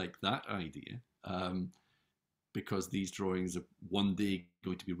really like that idea, because these drawings are one day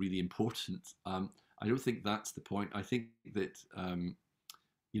going to be really important. I don't think that's the point. I think that going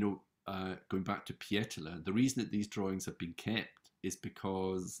back to Pietola, the reason that these drawings have been kept is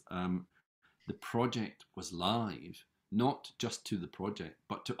because the project was live, not just to the project,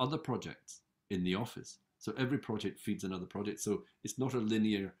 but to other projects in the office. So every project feeds another project. So it's not a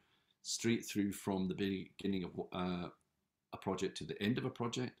linear straight through from the beginning of a project to the end of a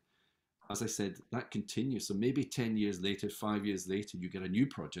project. As I said, that continues. So maybe 10 years later, 5 years later, you get a new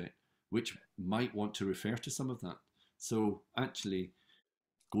project which might want to refer to some of that. So actually,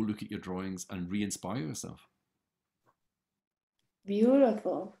 go look at your drawings and re-inspire yourself.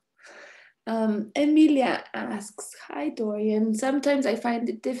 Beautiful. Emilia asks, hi Dorian, sometimes I find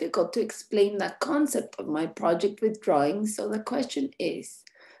it difficult to explain the concept of my project with drawings. So the question is,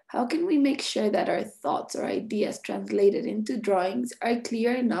 how can we make sure that our thoughts or ideas translated into drawings are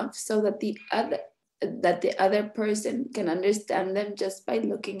clear enough so that the other person can understand them just by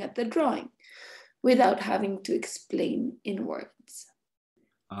looking at the drawing without having to explain in words?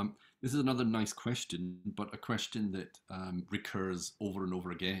 This is another nice question, but a question that recurs over and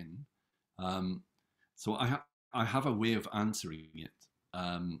over again. So I have a way of answering it,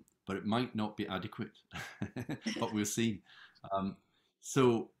 but it might not be adequate, but we'll see.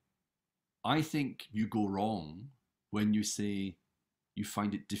 So I think you go wrong when you say you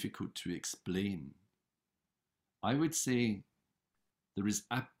find it difficult to explain. I would say there is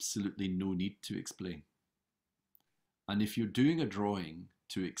absolutely no need to explain. And if you're doing a drawing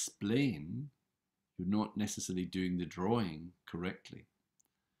to explain, you're not necessarily doing the drawing correctly.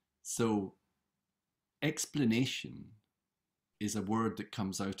 So explanation is a word that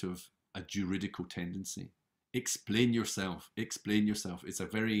comes out of a juridical tendency. Explain yourself, explain yourself. It's a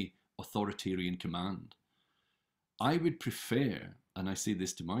very authoritarian command. I would prefer, and I say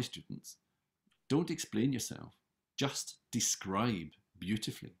this to my students, don't explain yourself, just describe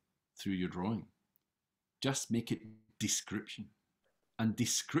beautifully through your drawing. Just make it description. And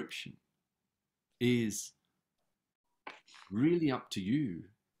description is really up to you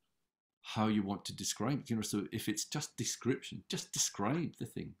how you want to describe it. So if it's just description, just describe the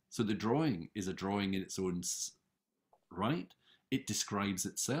thing. So the drawing is a drawing in its own right. It describes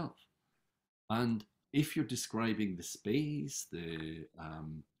itself. And if you're describing the space, the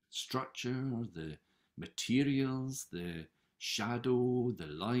structure, the materials, the shadow, the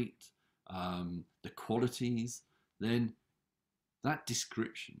light, the qualities, then that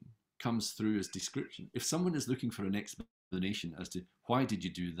description comes through as description. If someone is looking for an explanation as to why did you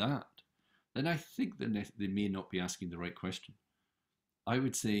do that, then I think that they may not be asking the right question. I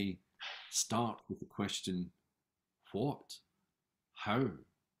would say start with the question, what, how,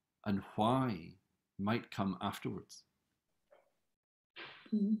 and why might come afterwards.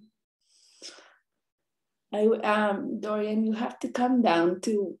 Dorian, you have to come down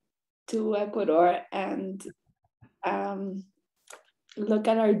to Ecuador and look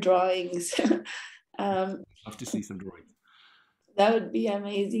at our drawings. I'd love to see some drawings. That would be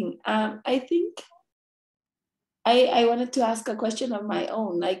amazing. I think I wanted to ask a question of my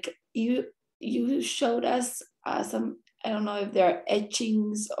own. Like you showed us some, I don't know if they're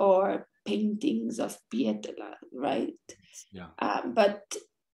etchings or paintings of Pietela, right? Yeah. But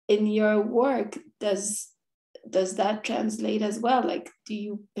in your work, does that translate as well? Like, do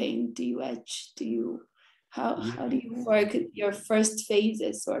you paint? Do you etch? How do you work your first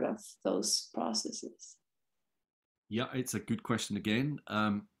phases, sort of those processes? Yeah, it's a good question again.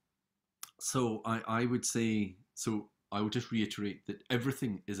 So I would say, so I would just reiterate that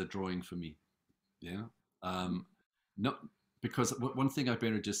everything is a drawing for me. Yeah. Not because one thing I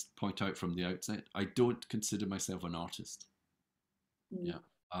better just point out from the outset, I don't consider myself an artist. Yeah.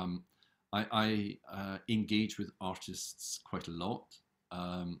 I engage with artists quite a lot,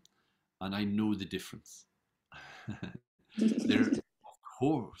 and I know the difference. There, of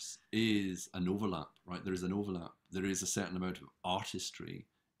course, is an overlap, right? There is an overlap. There is a certain amount of artistry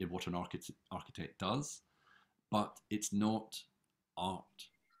in what an architect does, but it's not art.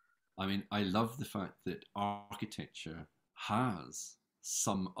 I mean, I love the fact that architecture has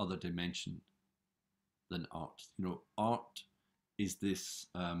some other dimension than art. You know, art is this,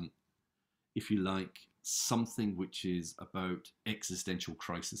 if you like, something which is about existential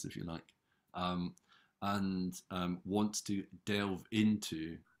crisis, if you like, and wants to delve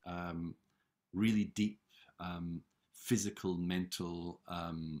into really deep physical, mental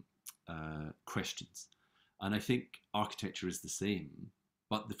questions. And I think architecture is the same,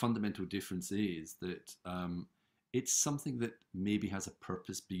 but the fundamental difference is that it's something that maybe has a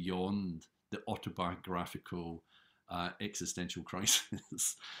purpose beyond the autobiographical existential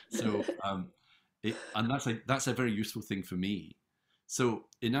crisis. So, and that's a very useful thing for me. So,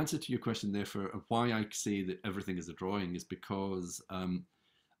 in answer to your question, therefore, why I say that everything is a drawing is because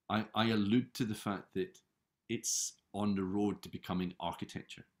I allude to the fact that it's on the road to becoming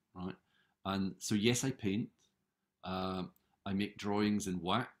architecture, right? And so, yes, I paint. I make drawings in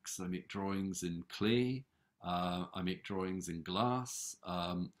wax. I make drawings in clay. I make drawings in glass.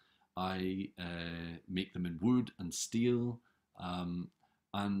 I make them in wood and steel.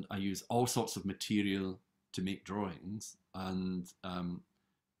 And I use all sorts of material to make drawings. And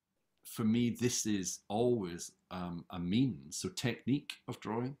for me, this is always a means. So technique of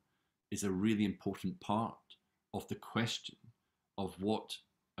drawing is a really important part of the question of what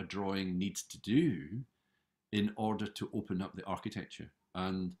a drawing needs to do in order to open up the architecture.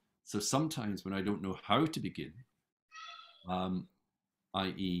 And so sometimes when I don't know how to begin,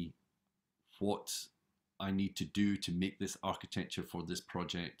 i.e. what I need to do to make this architecture for this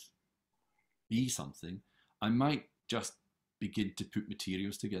project be something, I might just begin to put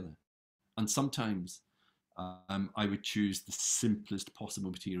materials together. And sometimes I would choose the simplest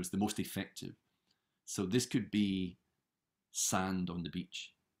possible materials, the most effective. So this could be sand on the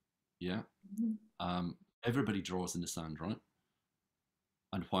beach. Yeah. Everybody draws in the sand, right?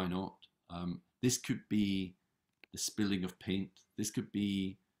 And why not? This could be the spilling of paint. This could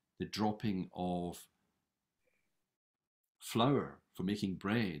be the dropping of flour for making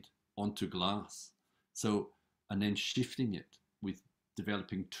bread onto glass. So, and then shifting it with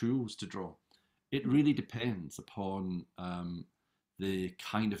developing tools to draw. It really depends upon the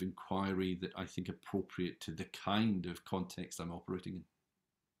kind of inquiry that I think appropriate to the kind of context I'm operating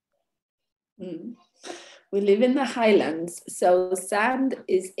in. We live in the highlands, so sand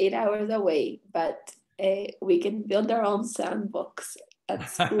is 8 hours away, but we can build our own sandbox at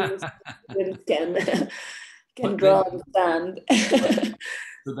school. can draw on sand.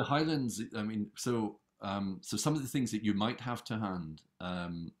 So the highlands, I mean, so some of the things that you might have to hand,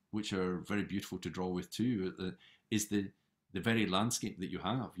 which are very beautiful to draw with too, is the very landscape that you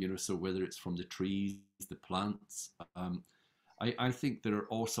have. You know, so whether it's from the trees, the plants. I think there are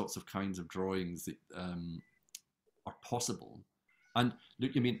all sorts of kinds of drawings that are possible. And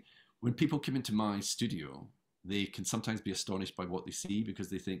look, I mean, when people come into my studio, they can sometimes be astonished by what they see because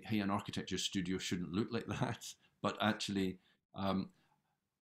they think, hey, an architecture studio shouldn't look like that. But actually,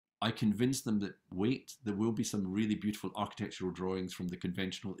 I convince them that, wait, there will be some really beautiful architectural drawings from the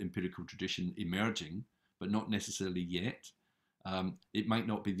conventional empirical tradition emerging, but not necessarily yet. It might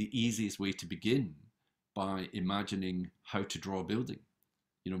not be the easiest way to begin by imagining how to draw a building.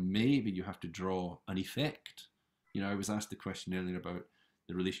 You know, maybe you have to draw an effect. You know, I was asked the question earlier about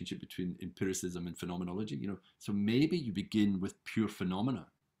the relationship between empiricism and phenomenology, you know, so maybe you begin with pure phenomena,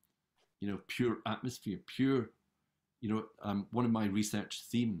 you know, pure atmosphere, pure, you know, one of my research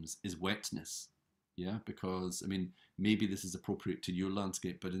themes is wetness. Yeah, because I mean, maybe this is appropriate to your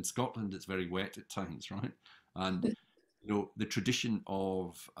landscape, but in Scotland it's very wet at times, right? And you know, the tradition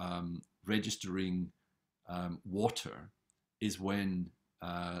of registering water is when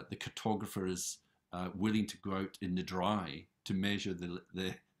the cartographer is willing to go out in the dry to measure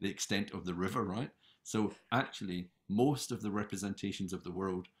the extent of the river, right? So actually, most of the representations of the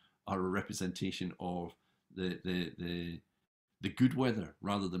world are a representation of the good weather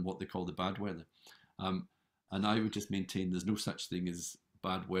rather than what they call the bad weather. And I would just maintain there's no such thing as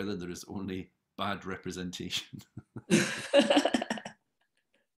bad weather. There is only bad representation.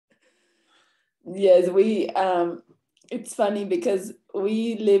 Yes, it's funny because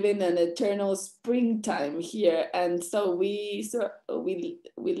we live in an eternal springtime here, and so we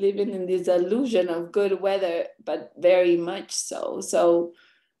live in this illusion of good weather, but very much so. So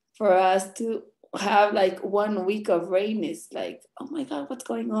for us to have like 1 week of rain is like, oh my God, what's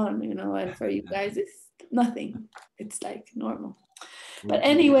going on? You know, and for you guys, it's nothing. It's like normal. But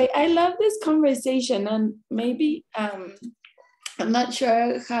anyway, I love this conversation, and maybe I'm not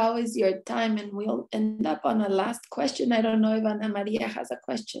sure how is your time, and we'll end up on a last question. I don't know if Ana Maria has a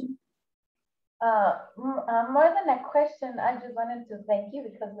question. More than a question, I just wanted to thank you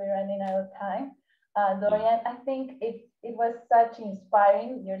because we're running out of time. Dorian, I think it was such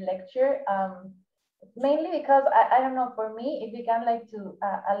inspiring, your lecture, mainly because I don't know, for me, it began like to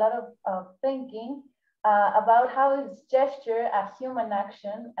a lot of thinking about how is gesture a human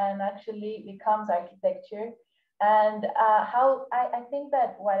action and actually becomes architecture. And how I think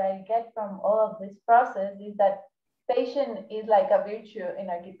that what I get from all of this process is that patience is like a virtue in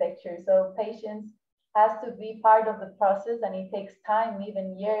architecture. So patience has to be part of the process, and it takes time,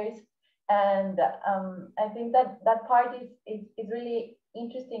 even years. And I think that that part is really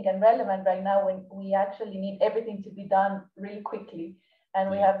interesting and relevant right now when we actually need everything to be done really quickly. And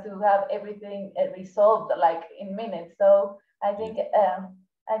we have to have everything resolved like in minutes. So I think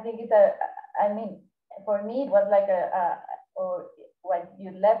it's I mean, for me, it was like or what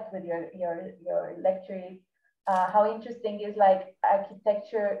you left with your lecture is how interesting is like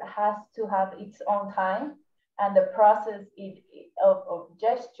architecture has to have its own time, and the process of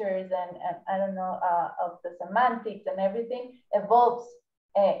gestures and I don't know, of the semantics and everything evolves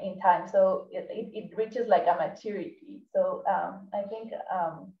in time. So it reaches like a maturity. So I think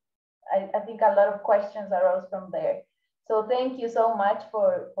a lot of questions arose from there. So thank you so much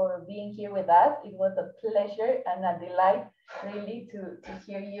for being here with us. It was a pleasure and a delight really to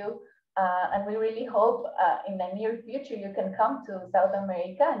hear you. And we really hope in the near future you can come to South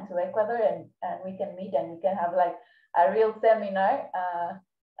America and to Ecuador, and we can meet and we can have like a real seminar.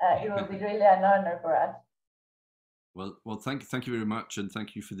 It will be really an honor for us. Well, thank you very much, and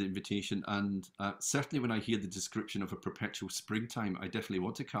thank you for the invitation. And certainly, when I hear the description of a perpetual springtime, I definitely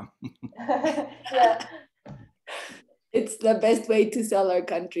want to come. Yeah. It's the best way to sell our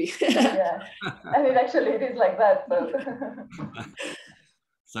country. Yeah, I mean, actually, it is like that. So.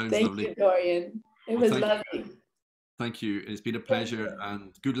 Sounds Thank lovely. You, Dorian. It was lovely. Thank you. It's been a pleasure,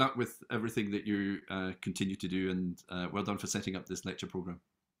 and good luck with everything that you continue to do, and well done for setting up this lecture program.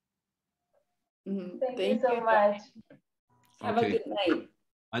 Thank you so much. Have a good night.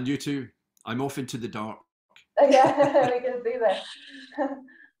 And you too. I'm off into the dark. Yeah, we can see that.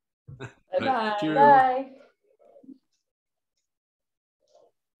 Bye-bye. Bye.